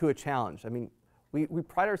into a challenge, I mean, we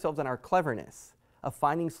pride ourselves on our cleverness of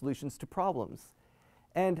finding solutions to problems.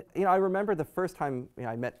 And I remember the first time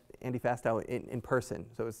I met Andy Fastow in person.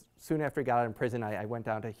 So it was soon after he got out of prison. I went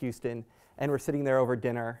down to Houston, and we're sitting there over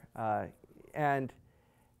dinner. And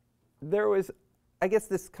there was, I guess,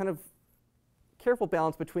 this kind of careful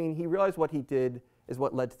balance between he realized what he did is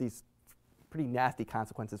what led to these pretty nasty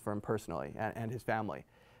consequences for him personally and his family.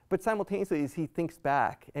 But simultaneously, as he thinks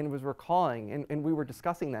back and was recalling, and we were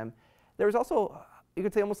discussing them, there was also, you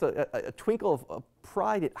could say, almost a twinkle of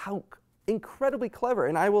pride at how incredibly clever.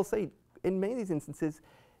 And I will say, in many of these instances,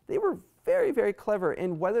 they were very, very clever.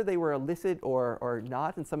 And whether they were illicit or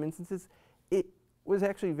not, in some instances, it was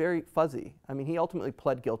actually very fuzzy. I mean, he ultimately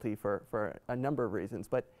pled guilty for a number of reasons.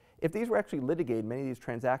 But if these were actually litigated, many of these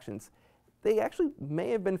transactions, they actually may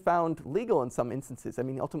have been found legal in some instances. I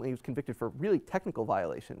mean, ultimately, he was convicted for really technical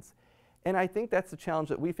violations. And I think that's the challenge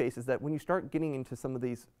that we face, is that when you start getting into some of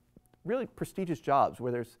these really prestigious jobs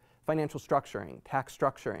where there's financial structuring, tax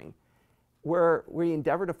structuring, where we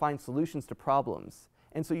endeavor to find solutions to problems.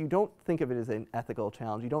 And so you don't think of it as an ethical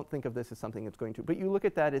challenge. You don't think of this as something that's going to, but you look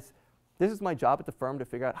at that as, this is my job at the firm to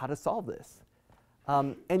figure out how to solve this.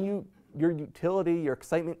 And your utility, your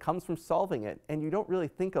excitement comes from solving it. And you don't really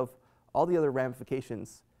think of all the other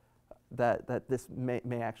ramifications that this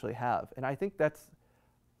may actually have. And I think that's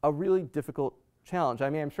a really difficult challenge. I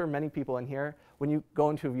mean, I'm sure many people in here, when you go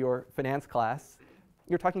into your finance class,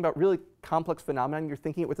 you're talking about really complex phenomena and you're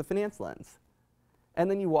thinking it with a finance lens. And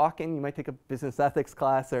then you walk in, you might take a business ethics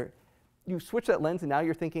class, or you switch that lens and now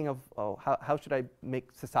you're thinking of, oh, how should I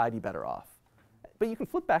make society better off? But you can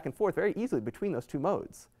flip back and forth very easily between those two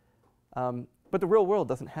modes. But the real world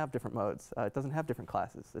doesn't have different modes. It doesn't have different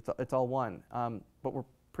classes. It's all one. But we're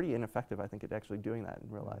pretty ineffective, I think, at actually doing that in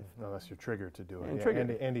real life. Unless you're triggered to do it.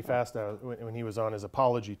 Yeah, Andy Fastow, when he was on his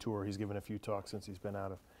apology tour, he's given a few talks since he's been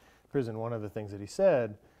out of prison, one of the things that he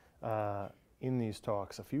said in these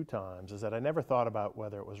talks a few times is that I never thought about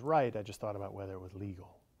whether it was right, I just thought about whether it was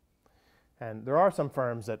legal. And there are some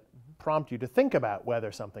firms that prompt you to think about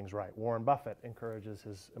whether something's right. Warren Buffett encourages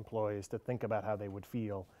his employees to think about how they would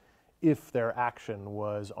feel if their action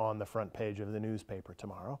was on the front page of the newspaper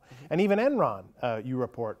tomorrow. And even Enron, you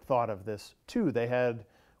report, thought of this too. They had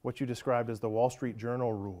what you described as the Wall Street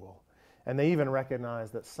Journal rule. And they even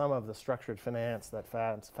recognized that some of the structured finance that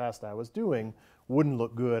FASTI was doing wouldn't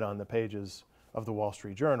look good on the pages of the Wall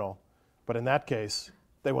Street Journal. But in that case,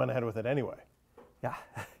 they went ahead with it anyway. Yeah.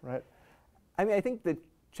 Right? I mean, I think the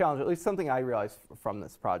challenge, at least something I realized from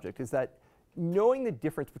this project, is that knowing the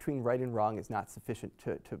difference between right and wrong is not sufficient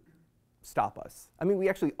to stop us. I mean, we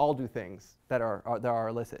actually all do things that are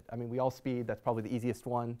illicit. I mean, we all speed. That's probably the easiest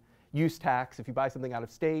one. Use tax. If you buy something out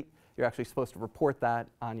of state, you're actually supposed to report that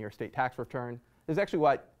on your state tax return. There's actually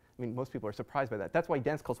what, I mean, most people are surprised by that. That's why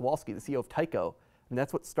Dennis Kozłowski, the CEO of Tyco, and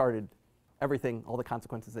that's what started everything, all the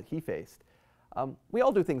consequences that he faced. We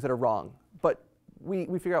all do things that are wrong, but we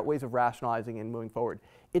figure out ways of rationalizing and moving forward.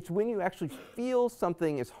 It's when you actually feel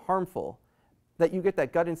something is harmful that you get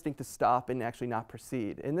that gut instinct to stop and actually not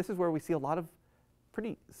proceed. And this is where we see a lot of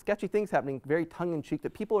pretty sketchy things happening, very tongue-in-cheek,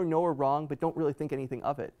 that people know are wrong but don't really think anything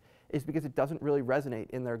of it, is because it doesn't really resonate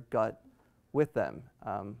in their gut with them.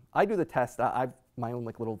 I do the test. I've my own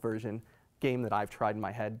like little version game that I've tried in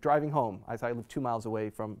my head. Driving home, as I live 2 miles away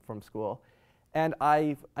from school, and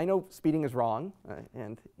I know speeding is wrong,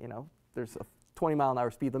 and you know there's a 20-mile-an-hour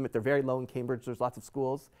speed limit. They're very low in Cambridge. There's lots of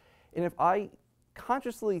schools, and if I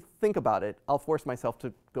consciously think about it, I'll force myself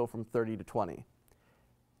to go from 30 to 20.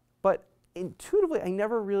 But intuitively, I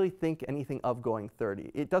never really think anything of going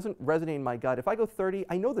 30. It doesn't resonate in my gut. If I go 30,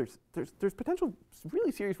 I know there's potential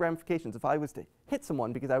really serious ramifications. If I was to hit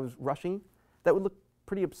someone because I was rushing, that would look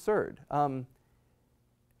pretty absurd. And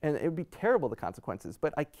it would be terrible, the consequences.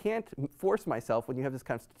 But I can't force myself, when you have this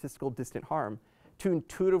kind of statistical distant harm, to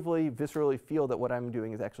intuitively, viscerally feel that what I'm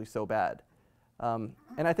doing is actually so bad.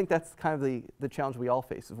 And I think that's kind of the challenge we all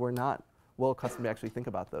face, is we're not well accustomed to actually think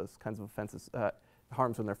about those kinds of offenses,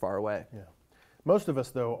 harms when they're far away. Yeah. Most of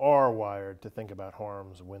us, though, are wired to think about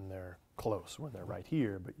harms when they're close, when they're right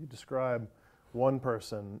here. But you describe one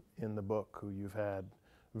person in the book who you've had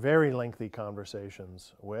very lengthy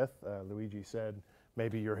conversations with. Luigi said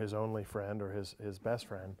maybe you're his only friend or his best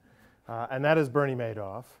friend. And that is Bernie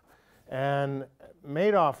Madoff. And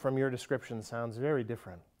Madoff, from your description, sounds very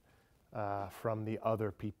different from the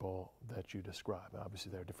other people that you describe.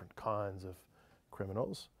 Obviously, there are different kinds of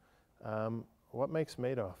criminals. What makes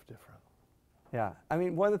Madoff different? Yeah, I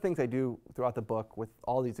mean, one of the things I do throughout the book with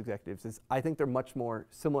all these executives is I think they're much more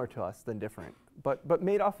similar to us than different. But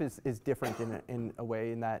Madoff is different in a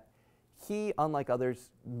way in that he, unlike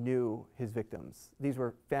others, knew his victims. These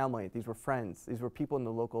were family, these were friends, these were people in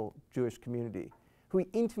the local Jewish community who he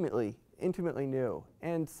intimately knew.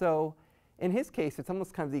 And so in his case, it's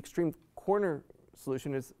almost kind of the extreme corner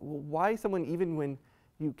solution is, well, why someone, even when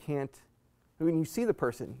you can't, when you see the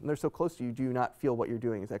person and they're so close to you, do you not feel what you're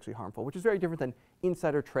doing is actually harmful, which is very different than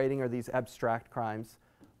insider trading or these abstract crimes.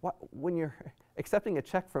 When you're accepting a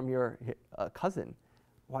check from your cousin,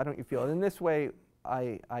 why don't you feel it? In this way,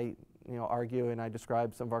 I argue and I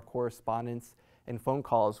describe some of our correspondence and phone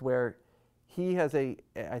calls where he has I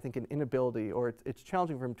think an inability, or it's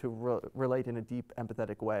challenging for him to relate in a deep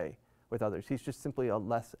empathetic way with others. He's just simply a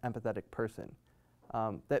less empathetic person.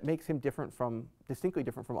 That makes him distinctly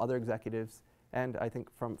different from other executives, and I think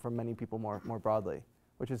from many people more broadly,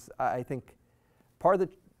 which is, I think, part of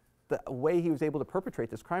the way he was able to perpetrate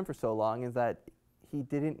this crime for so long is that he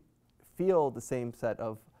didn't feel the same set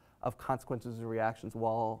of consequences and reactions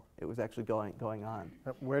while it was actually going on.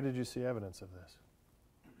 Where did you see evidence of this?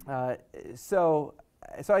 So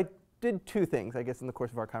I did two things, I guess, in the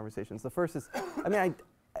course of our conversations. The first is, I mean,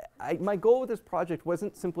 my goal with this project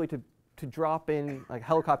wasn't simply to drop in, like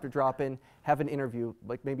helicopter drop in, have an interview,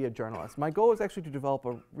 like maybe a journalist. My goal was actually to develop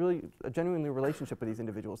a genuinely relationship with these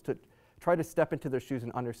individuals, to try to step into their shoes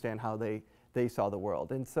and understand how they saw the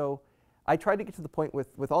world. And so I tried to get to the point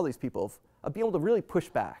with all these people of being able to really push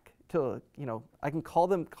back to, I can call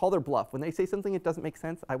their bluff. When they say something that doesn't make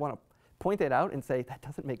sense, I want to point it out and say, that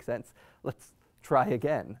doesn't make sense, let's try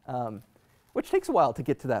again. Which takes a while to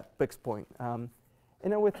get to that fixed point.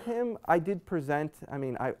 And then with him, I did present, I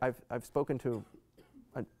mean, I've spoken to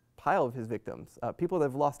a pile of his victims, people that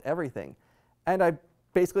have lost everything. And I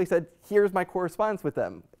basically said, here's my correspondence with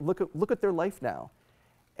them. Look at their life now.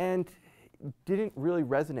 And didn't really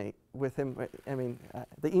resonate with him. I mean,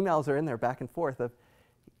 the emails are in there back and forth.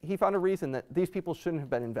 He found a reason that these people shouldn't have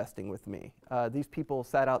been investing with me. These people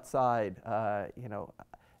sat outside,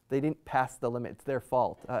 they didn't pass the limit. It's their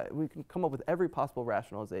fault. We can come up with every possible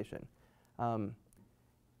rationalization. And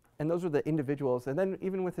those are the individuals. And then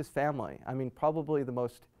even with his family, I mean, probably the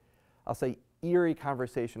most, I'll say, eerie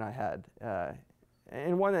conversation I had,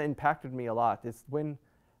 and one that impacted me a lot, is when,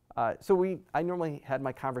 I normally had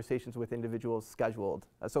my conversations with individuals scheduled.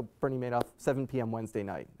 So Bernie Madoff, 7 p.m. Wednesday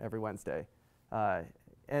night, every Wednesday.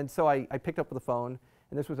 And so I picked up the phone,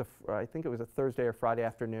 and this was I think it was a Thursday or Friday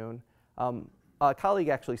afternoon. A colleague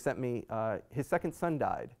actually sent me, his second son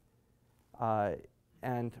died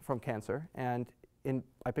and from cancer. And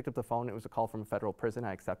I picked up the phone. It was a call from a federal prison.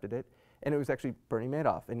 I accepted it. And it was actually Bernie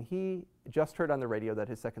Madoff. And he just heard on the radio that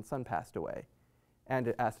his second son passed away,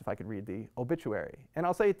 and asked if I could read the obituary. And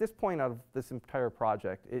I'll say at this point out of this entire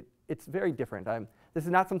project, it's very different. This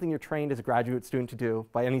is not something you're trained as a graduate student to do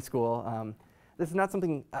by any school. This is not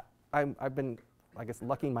something I've been, I guess,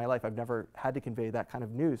 lucky in my life. I've never had to convey that kind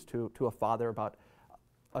of news to a father about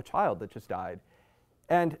a child that just died.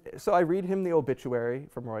 And so I read him the obituary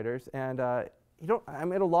from Reuters, and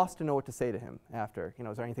I'm at a loss to know what to say to him after.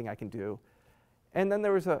 Is there anything I can do? And then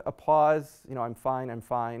there was a pause. I'm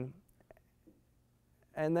fine.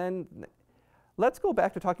 And then let's go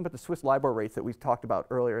back to talking about the Swiss LIBOR rates that we talked about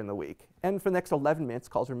earlier in the week. And for the next 11 minutes,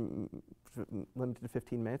 calls are limited to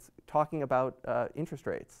 15 minutes, talking about interest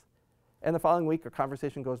rates. And the following week, our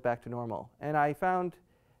conversation goes back to normal. And I found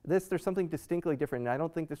there's something distinctly different. And I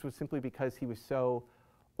don't think this was simply because he was so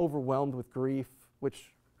overwhelmed with grief,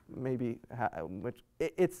 which maybe,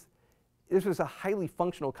 this was a highly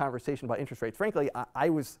functional conversation about interest rates. Frankly, I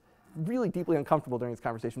was really deeply uncomfortable during this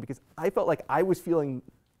conversation because I felt like I was feeling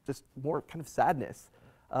just more kind of sadness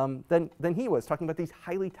than he was, talking about these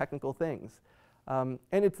highly technical things. And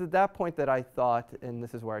it's at that point that I thought, and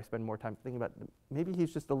this is where I spend more time thinking about, maybe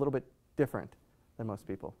he's just a little bit different than most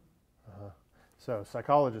people. So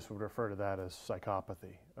psychologists would refer to that as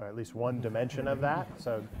psychopathy, or at least one dimension of that.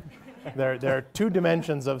 So there are two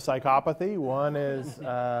dimensions of psychopathy. One is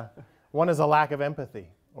a lack of empathy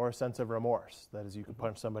or a sense of remorse. That is, you can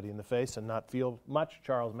punch somebody in the face and not feel much.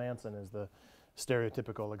 Charles Manson is the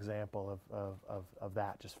stereotypical example of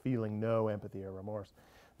that, just feeling no empathy or remorse.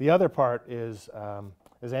 The other part is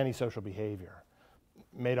antisocial behavior.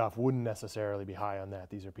 Madoff wouldn't necessarily be high on that.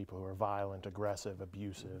 These are people who are violent, aggressive,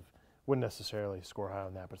 abusive. Wouldn't necessarily score high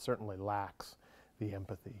on that, but certainly lacks the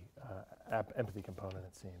empathy component,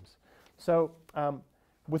 it seems. So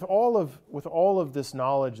with all of this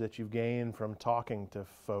knowledge that you've gained from talking to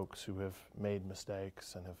folks who have made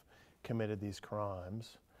mistakes and have committed these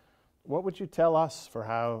crimes, what would you tell us for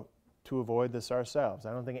how to avoid this ourselves?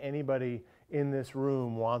 I don't think anybody in this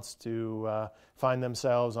room wants to find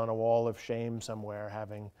themselves on a wall of shame somewhere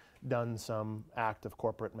having done some act of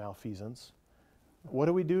corporate malfeasance. What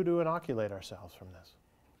do we do to inoculate ourselves from this?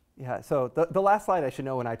 Yeah, so the last slide I should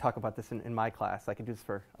know when I talk about this in my class. I can do this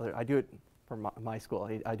for I do it for my school.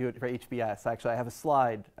 I do it for HBS. Actually, I have a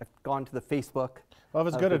slide. I've gone to the Facebook. Well,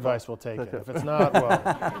 if it's good advice, we'll take it. If it's not,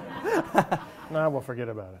 well, no, we'll forget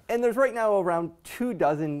about it. And there's right now around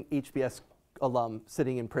 24 HBS alum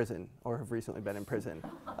sitting in prison or have recently been in prison.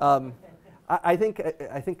 I think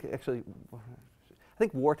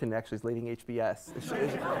Wharton actually is leading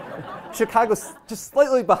HBS. Chicago's just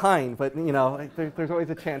slightly behind, but there's always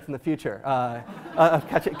a chance in the future of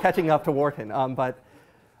catching up to Wharton. But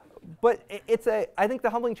I think the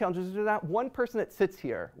humbling challenge is there's not one person that sits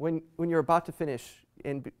here when you're about to finish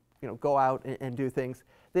and go out and do things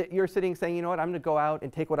that you're sitting saying, you know what, I'm going to go out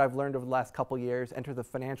and take what I've learned over the last couple years, enter the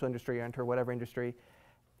financial industry, or enter whatever industry,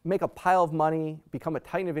 make a pile of money, become a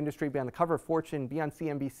titan of industry, be on the cover of Fortune, be on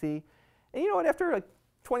CNBC. And you know what, after like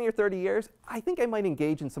 20 or 30 years, I think I might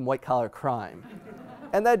engage in some white-collar crime.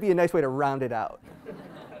 And that'd be a nice way to round it out.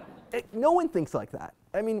 No one thinks like that.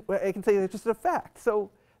 I mean, I can say it's just a fact. So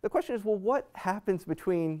the question is, well, what happens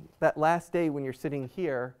between that last day when you're sitting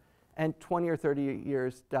here and 20 or 30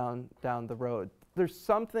 years down the road? There's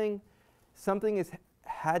something has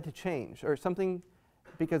had to change, or something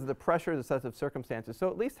because of the pressure, the set of circumstances. So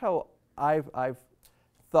at least how I've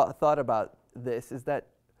thought about this is that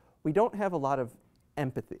we don't have a lot of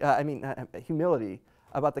empathy, humility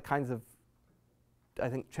about the kinds of, I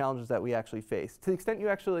think, challenges that we actually face. To the extent you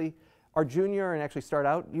actually are junior and actually start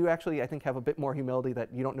out, you actually, I think, have a bit more humility that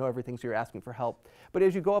you don't know everything, so you're asking for help. But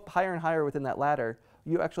as you go up higher and higher within that ladder,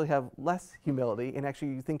 you actually have less humility, and actually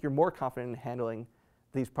you think you're more confident in handling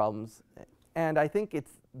these problems. And I think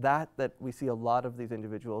it's that we see a lot of these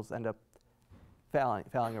individuals end up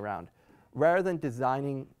failing around, rather than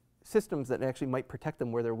designing systems that actually might protect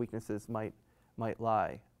them where their weaknesses might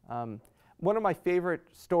lie. One of my favorite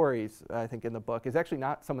stories, I think, in the book is actually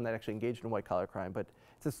not someone that actually engaged in white-collar crime, but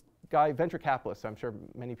it's this guy, venture capitalist, I'm sure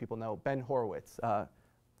many people know, Ben Horowitz,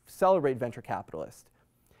 celebrated venture capitalist.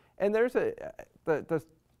 And there's the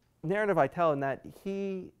narrative I tell in that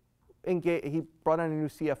he brought on a new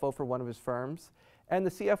CFO for one of his firms, and the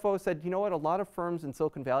CFO said, you know what, a lot of firms in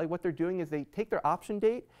Silicon Valley, what they're doing is they take their option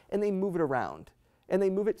date and they move it around. And they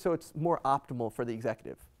move it so it's more optimal for the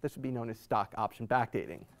executive. This would be known as stock option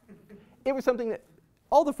backdating. It was something that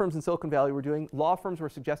all the firms in Silicon Valley were doing. Law firms were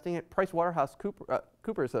suggesting it.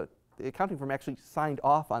 PricewaterhouseCoopers, the accounting firm, actually signed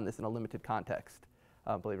off on this in a limited context,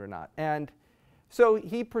 believe it or not. And so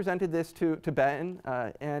he presented this to Ben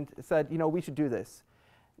and said, you know, we should do this.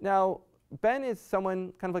 Now, Ben is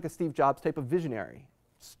someone kind of like a Steve Jobs type of visionary.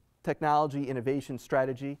 Technology, innovation,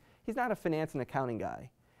 strategy. He's not a finance and accounting guy.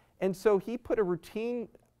 And so he put a routine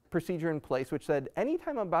procedure in place which said,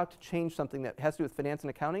 anytime I'm about to change something that has to do with finance and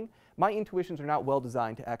accounting, my intuitions are not well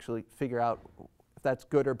designed to actually figure out if that's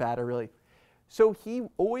good or bad or really. So he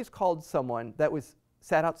always called someone that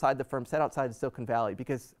sat outside the firm, sat outside of Silicon Valley,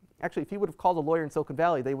 because actually if he would have called a lawyer in Silicon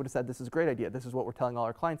Valley, they would have said, this is a great idea. This is what we're telling all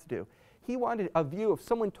our clients to do. He wanted a view of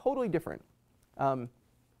someone totally different.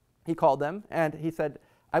 He called them and he said,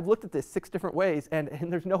 I've looked at this 6 different ways and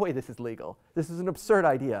there's no way this is legal. This is an absurd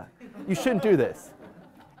idea. You shouldn't do this.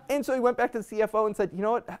 And so he went back to the CFO and said, you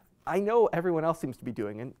know what, I know everyone else seems to be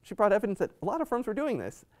doing it. And she brought evidence that a lot of firms were doing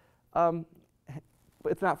this. But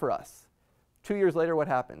it's not for us. 2 years later, what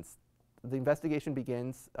happens? The investigation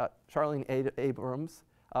begins. Charlene Abrams,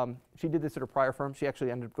 she did this at her prior firm. She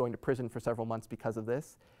actually ended up going to prison for several months because of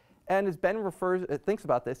this. And as Ben thinks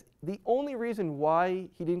about this, the only reason why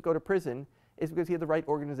he didn't go to prison is because he had the right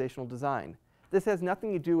organizational design. This has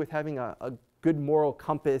nothing to do with having a good moral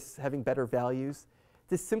compass, having better values.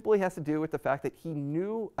 This simply has to do with the fact that he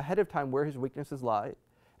knew ahead of time where his weaknesses lie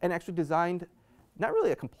and actually designed not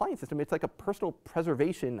really a compliance system, it's like a personal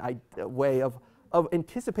preservation way of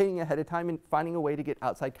anticipating ahead of time and finding a way to get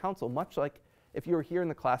outside counsel, much like if you were here in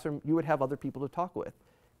the classroom, you would have other people to talk with.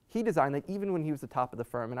 He designed that even when he was the top of the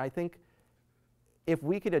firm. And I think if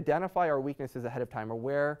we could identify our weaknesses ahead of time, or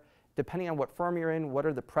where, depending on what firm you're in, what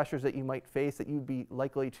are the pressures that you might face that you'd be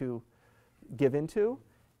likely to give into,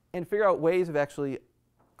 and figure out ways of actually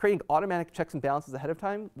creating automatic checks and balances ahead of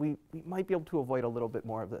time, we might be able to avoid a little bit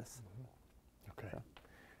more of this. Okay, so.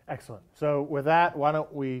 Excellent. So with that, why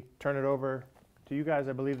don't we turn it over to you guys?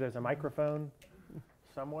 I believe there's a microphone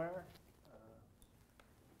somewhere.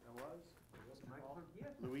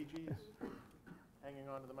 Luigi's hanging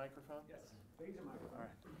on to the microphone? Yes, please a microphone. All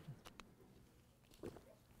right.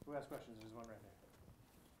 Who has questions? There's one right there.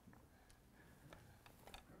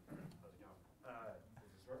 How's it going?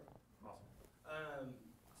 Does this work? Awesome.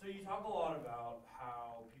 So you talk a lot about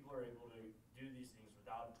how people are able to do these things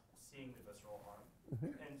without seeing the visceral harm.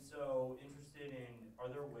 And so interested in,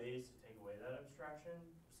 are there ways to take away that abstraction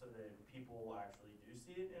so that people actually do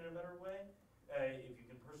see it in a better way? If you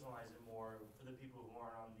can personalize it more for the people who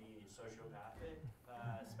aren't on the sociopathic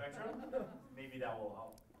spectrum, maybe that will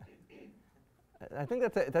help. I think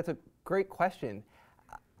that's a great question.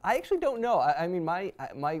 I actually don't know. I mean,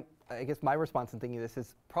 I guess my response in thinking of this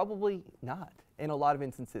is probably not in a lot of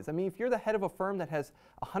instances. I mean, if you're the head of a firm that has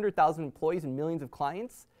 100,000 employees and millions of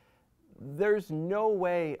clients, there's no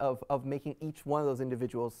way of making each one of those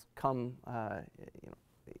individuals come,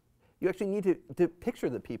 you actually need to picture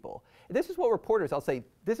the people. This is what reporters, I'll say,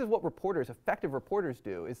 this is what reporters, effective reporters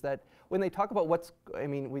do, is that when they talk about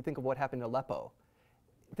we think of what happened in Aleppo.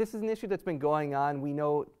 This is an issue that's been going on. We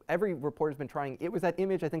know every reporter's been trying. It was that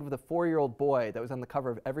image, I think, of the 4-year-old boy that was on the cover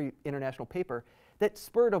of every international paper that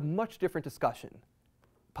spurred a much different discussion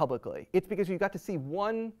publicly. It's because you got to see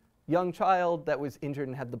one young child that was injured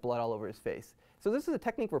and had the blood all over his face. So this is a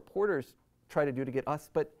technique reporters try to do to get us,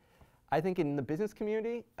 but I think in the business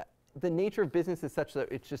community, the nature of business is such that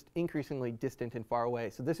it's just increasingly distant and far away.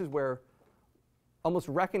 So this is where almost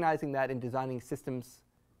recognizing that and designing systems,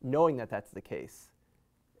 knowing that that's the case,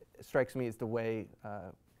 strikes me as the way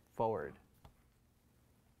forward.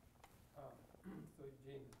 So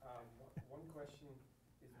Eugene, one question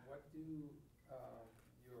is, what do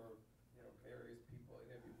your various people,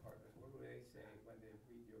 interview partners, what do they say when they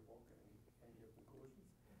read your book and your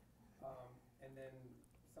conclusions? And then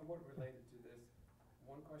somewhat related to this,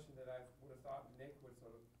 one question that I would have thought Nick would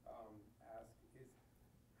sort of ask is,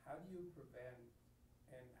 how do you prevent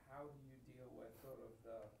and how do you deal with sort of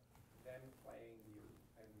them playing you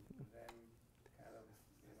and them kind of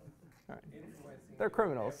influencing They're you,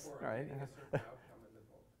 criminals, therefore right? getting a certain outcome in the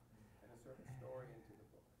book and a certain story into the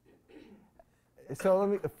book?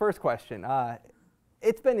 So first question.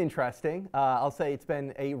 It's been interesting. I'll say it's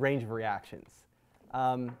been a range of reactions.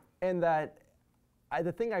 And that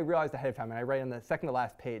the thing I realized ahead of time, and I write on the second to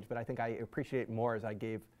last page, but I think I appreciate more as I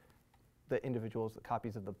gave the individuals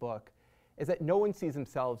copies of the book, is that no one sees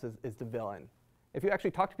themselves as the villain. If you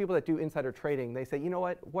actually talk to people that do insider trading, they say, you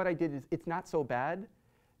know what I did is it's not so bad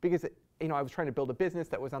because I was trying to build a business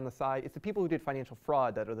that was on the side. It's the people who did financial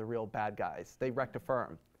fraud that are the real bad guys. They wrecked a firm.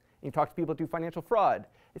 And you talk to people that do financial fraud.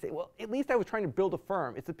 They say, well, at least I was trying to build a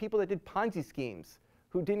firm. It's the people that did Ponzi schemes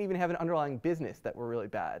who didn't even have an underlying business that were really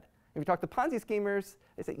bad. If you talk to Ponzi schemers,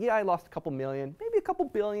 they say, yeah, I lost a couple million, maybe a couple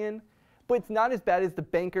billion, but it's not as bad as the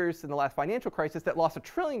bankers in the last financial crisis that lost $1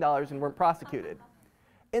 trillion and weren't prosecuted.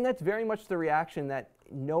 And that's very much the reaction that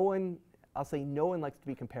no one likes to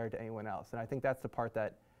be compared to anyone else. And I think that's the part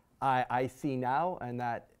that I see now and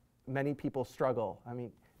that many people struggle. I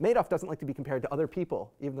mean, Madoff doesn't like to be compared to other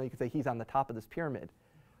people, even though you could say he's on the top of this pyramid.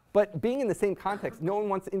 But being in the same context, no one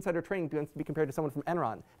wants insider trading to be compared to someone from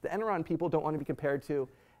Enron. The Enron people don't want to be compared to,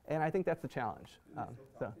 and I think that's the challenge.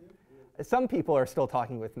 So some people are still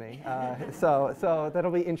talking with me, so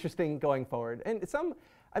that'll be interesting going forward. And some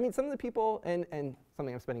of the people, and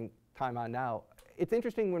something I'm spending time on now, it's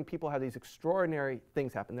interesting when people have these extraordinary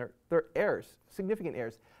things happen. They're errors, significant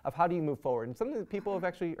errors, of how do you move forward. And some of the people are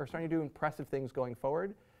starting to do impressive things going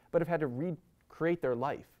forward, but have had to recreate their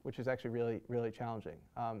life, which is actually really, really challenging.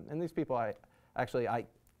 And these people I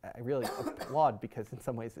really applaud because in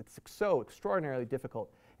some ways it's so extraordinarily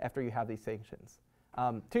difficult after you have these sanctions.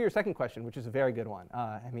 To your second question, which is a very good one.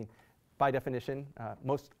 By definition,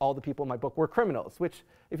 all the people in my book were criminals, which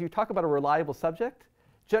if you talk about a reliable subject,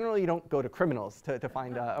 generally you don't go to criminals to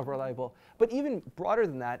find a reliable. But even broader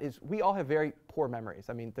than that is we all have very poor memories.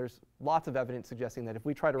 I mean, there's lots of evidence suggesting that if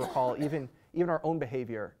we try to recall even our own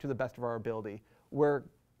behavior to the best of our ability, we're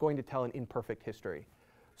going to tell an imperfect history.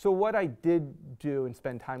 So what I did do and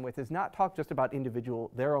spend time with is not talk just about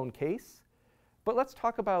their own case, but let's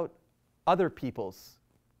talk about other people's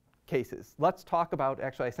cases. Let's talk about,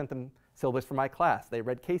 actually I sent them syllabus for my class. They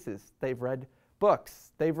read cases, they've read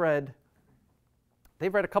books, they've read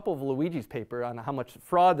a couple of Luigi's paper on how much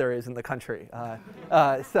fraud there is in the country.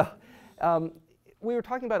 We were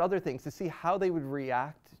talking about other things to see how they would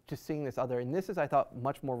react to seeing this other, and this is, I thought,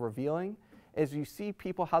 much more revealing as you see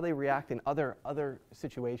people, how they react in other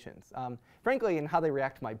situations. Frankly, in how they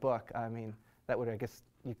react to my book, I guess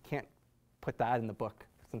you can't put that in the book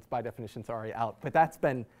since by definition it's already out. But that's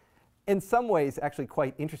been, in some ways, actually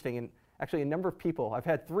quite interesting. And actually a number of people, I've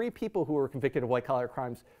had 3 people who were convicted of white-collar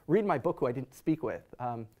crimes read my book who I didn't speak with.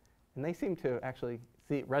 And they seem to actually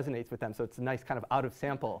see it resonates with them. So it's a nice kind of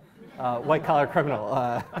out-of-sample white-collar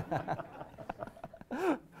criminal.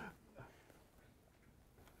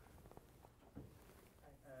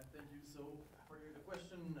 Thank you. So for the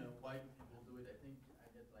question, why do people do it? I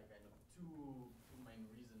think I get two main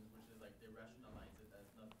reasons, which is they rationalize it as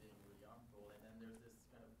not being really harmful, and then there's this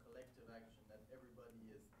kind of collective action that everybody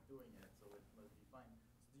is doing it, so it must be fine.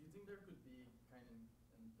 So do you think there could be kind of,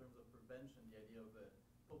 in terms of prevention, the idea of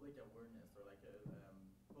public awareness or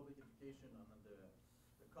public education on the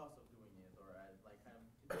cost of doing it, or kind of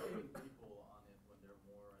educating people on it when they're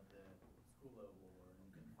more at the school level or in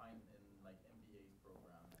MBA's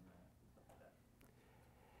program and that?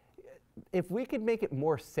 If we could make it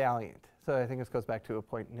more salient, so I think this goes back to a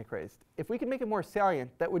point Nick raised. If we could make it more salient,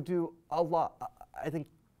 that would do a lot,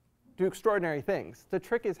 do extraordinary things. The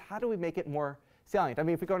trick is, how do we make it more salient?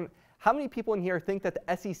 If we go, how many people in here think that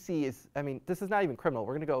the SEC is, this is not even criminal.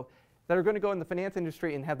 That are going to go in the finance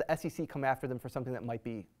industry and have the SEC come after them for something that might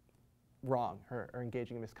be wrong or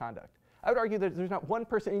engaging in misconduct. I would argue that there's not one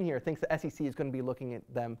person in here who thinks the SEC is going to be looking at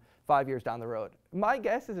them 5 years down the road. My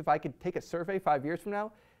guess is if I could take a survey 5 years from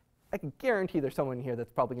now, I can guarantee there's someone in here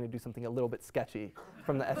that's probably going to do something a little bit sketchy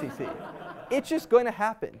from the SEC. It's just going to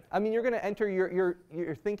happen. You're going to enter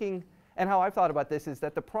your thinking, and how I've thought about this is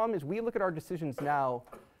that the problem is we look at our decisions now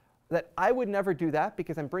that I would never do that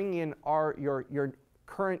because I'm bringing in your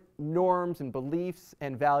current norms and beliefs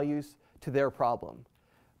and values to their problem.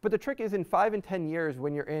 But the trick is in 5 and 10 years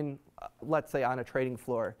when you're in, let's say, on a trading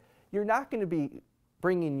floor, you're not going to be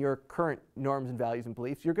bringing your current norms and values and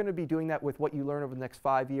beliefs. You're going to be doing that with what you learn over the next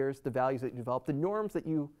 5 years, the values that you develop, the norms that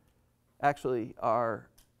you actually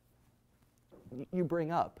you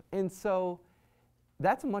bring up. And so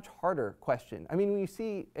that's a much harder question. When you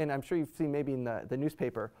see, and I'm sure you've seen maybe in the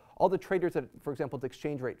newspaper, all the traders that, for example, the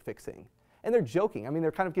exchange rate fixing. And they're joking.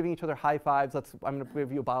 They're kind of giving each other high fives. I'm going to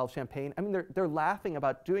give you a bottle of champagne. They're laughing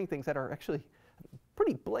about doing things that are actually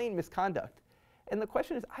pretty blatant misconduct. And the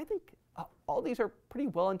question is, I think all these are pretty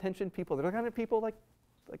well-intentioned people. They're the kind of people like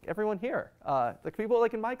everyone here, like people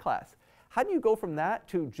like in my class. How do you go from that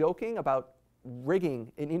to joking about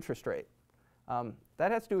rigging an interest rate?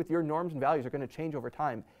 That has to do with your norms and values are going to change over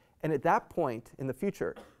time. And at that point in the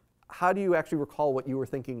future, how do you actually recall what you were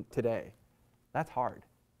thinking today? That's hard.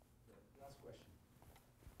 Last question.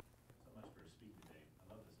 So much for speaking today.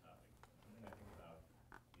 I love this topic. One thing I think about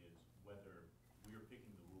is whether we are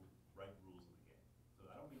picking the right rules of the game. So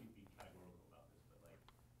I don't mean to be categorical about this, but like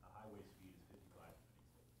a highway speed is 55 in many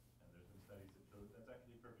states. And there's been studies that show that that's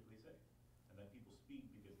actually perfectly safe. And that people speed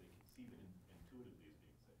because they conceive it intuitively as being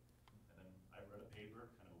safe. And then I read a paper,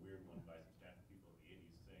 kind of a weird one by some Stanford people in the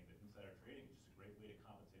 80s, saying that insider trading is just a great way to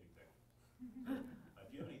compensate executives. So,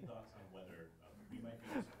 do you have any thoughts on whether we might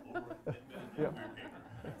be just over-admitting that weird paper?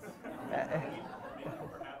 Maybe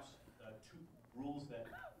perhaps two rules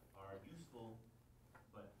that are useful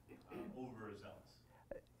but overzealous.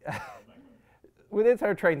 With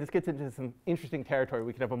insider trading, this gets into some interesting territory.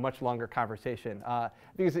 We could have a much longer conversation.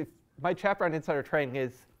 Because my chapter on insider trading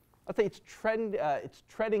is, I'll say it's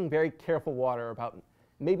treading very careful water about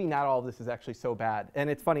maybe not all of this is actually so bad. And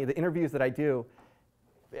it's funny, the interviews that I do,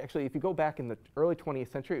 actually, if you go back in the early 20th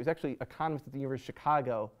century, it was actually economists at the University of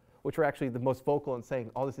Chicago, which were actually the most vocal in saying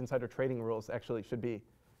all this insider trading rules actually should be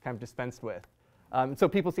kind of dispensed with. So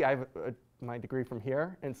people see I have my degree from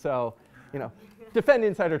here, and so, defend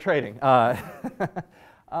insider trading. But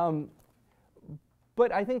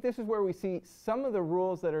I think this is where we see some of the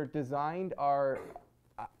rules that are designed are,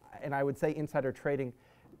 and I would say insider trading,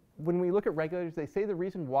 when we look at regulators, they say the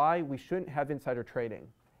reason why we shouldn't have insider trading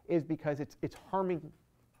is because it's harming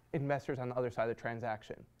investors on the other side of the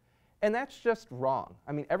transaction. And that's just wrong.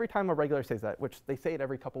 I mean, every time a regulator says that, which they say it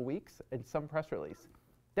every couple weeks in some press release,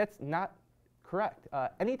 that's not correct.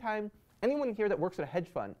 Anyone here that works at a hedge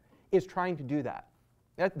fund is trying to do that.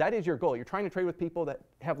 That is your goal. You're trying to trade with people that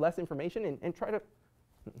have less information and try to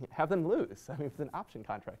have them lose. I mean, if it's an option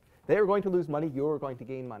contract. They are going to lose money, you're going to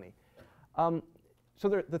gain money. So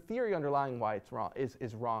the theory underlying why it's wrong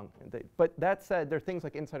is wrong. But that said, there are things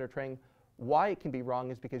like insider trading. Why it can be wrong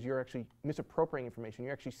is because you're actually misappropriating information.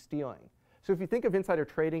 You're actually stealing. So if you think of insider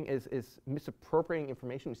trading as misappropriating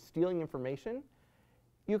information, stealing information,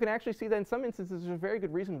 you can actually see that in some instances there's a very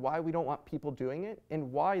good reason why we don't want people doing it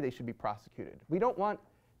and why they should be prosecuted. We don't want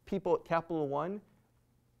people at Capital One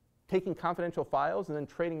taking confidential files and then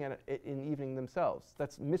trading it in the evening themselves.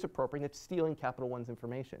 That's misappropriating. That's stealing Capital One's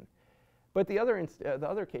information. But the other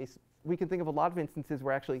case, we can think of a lot of instances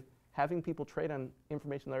where actually having people trade on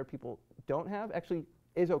information that other people don't have actually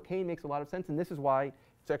is okay, makes a lot of sense, and this is why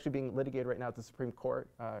it's actually being litigated right now at the Supreme Court.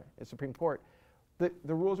 The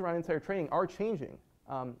rules around insider trading are changing,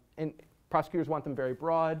 and prosecutors want them very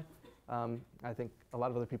broad. I think a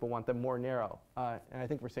lot of other people want them more narrow, and I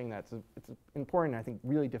think we're seeing that. So it's an important, I think,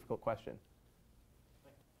 really difficult question.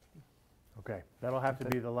 Okay, that'll have to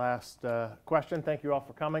be the last question. Thank you all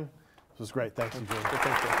for coming. This was great. Thanks, Eugene.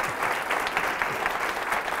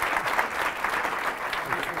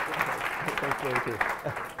 Thank you.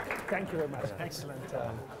 Thank you very much. Excellent.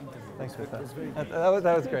 Thanks for that.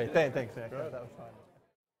 That was great. Thanks.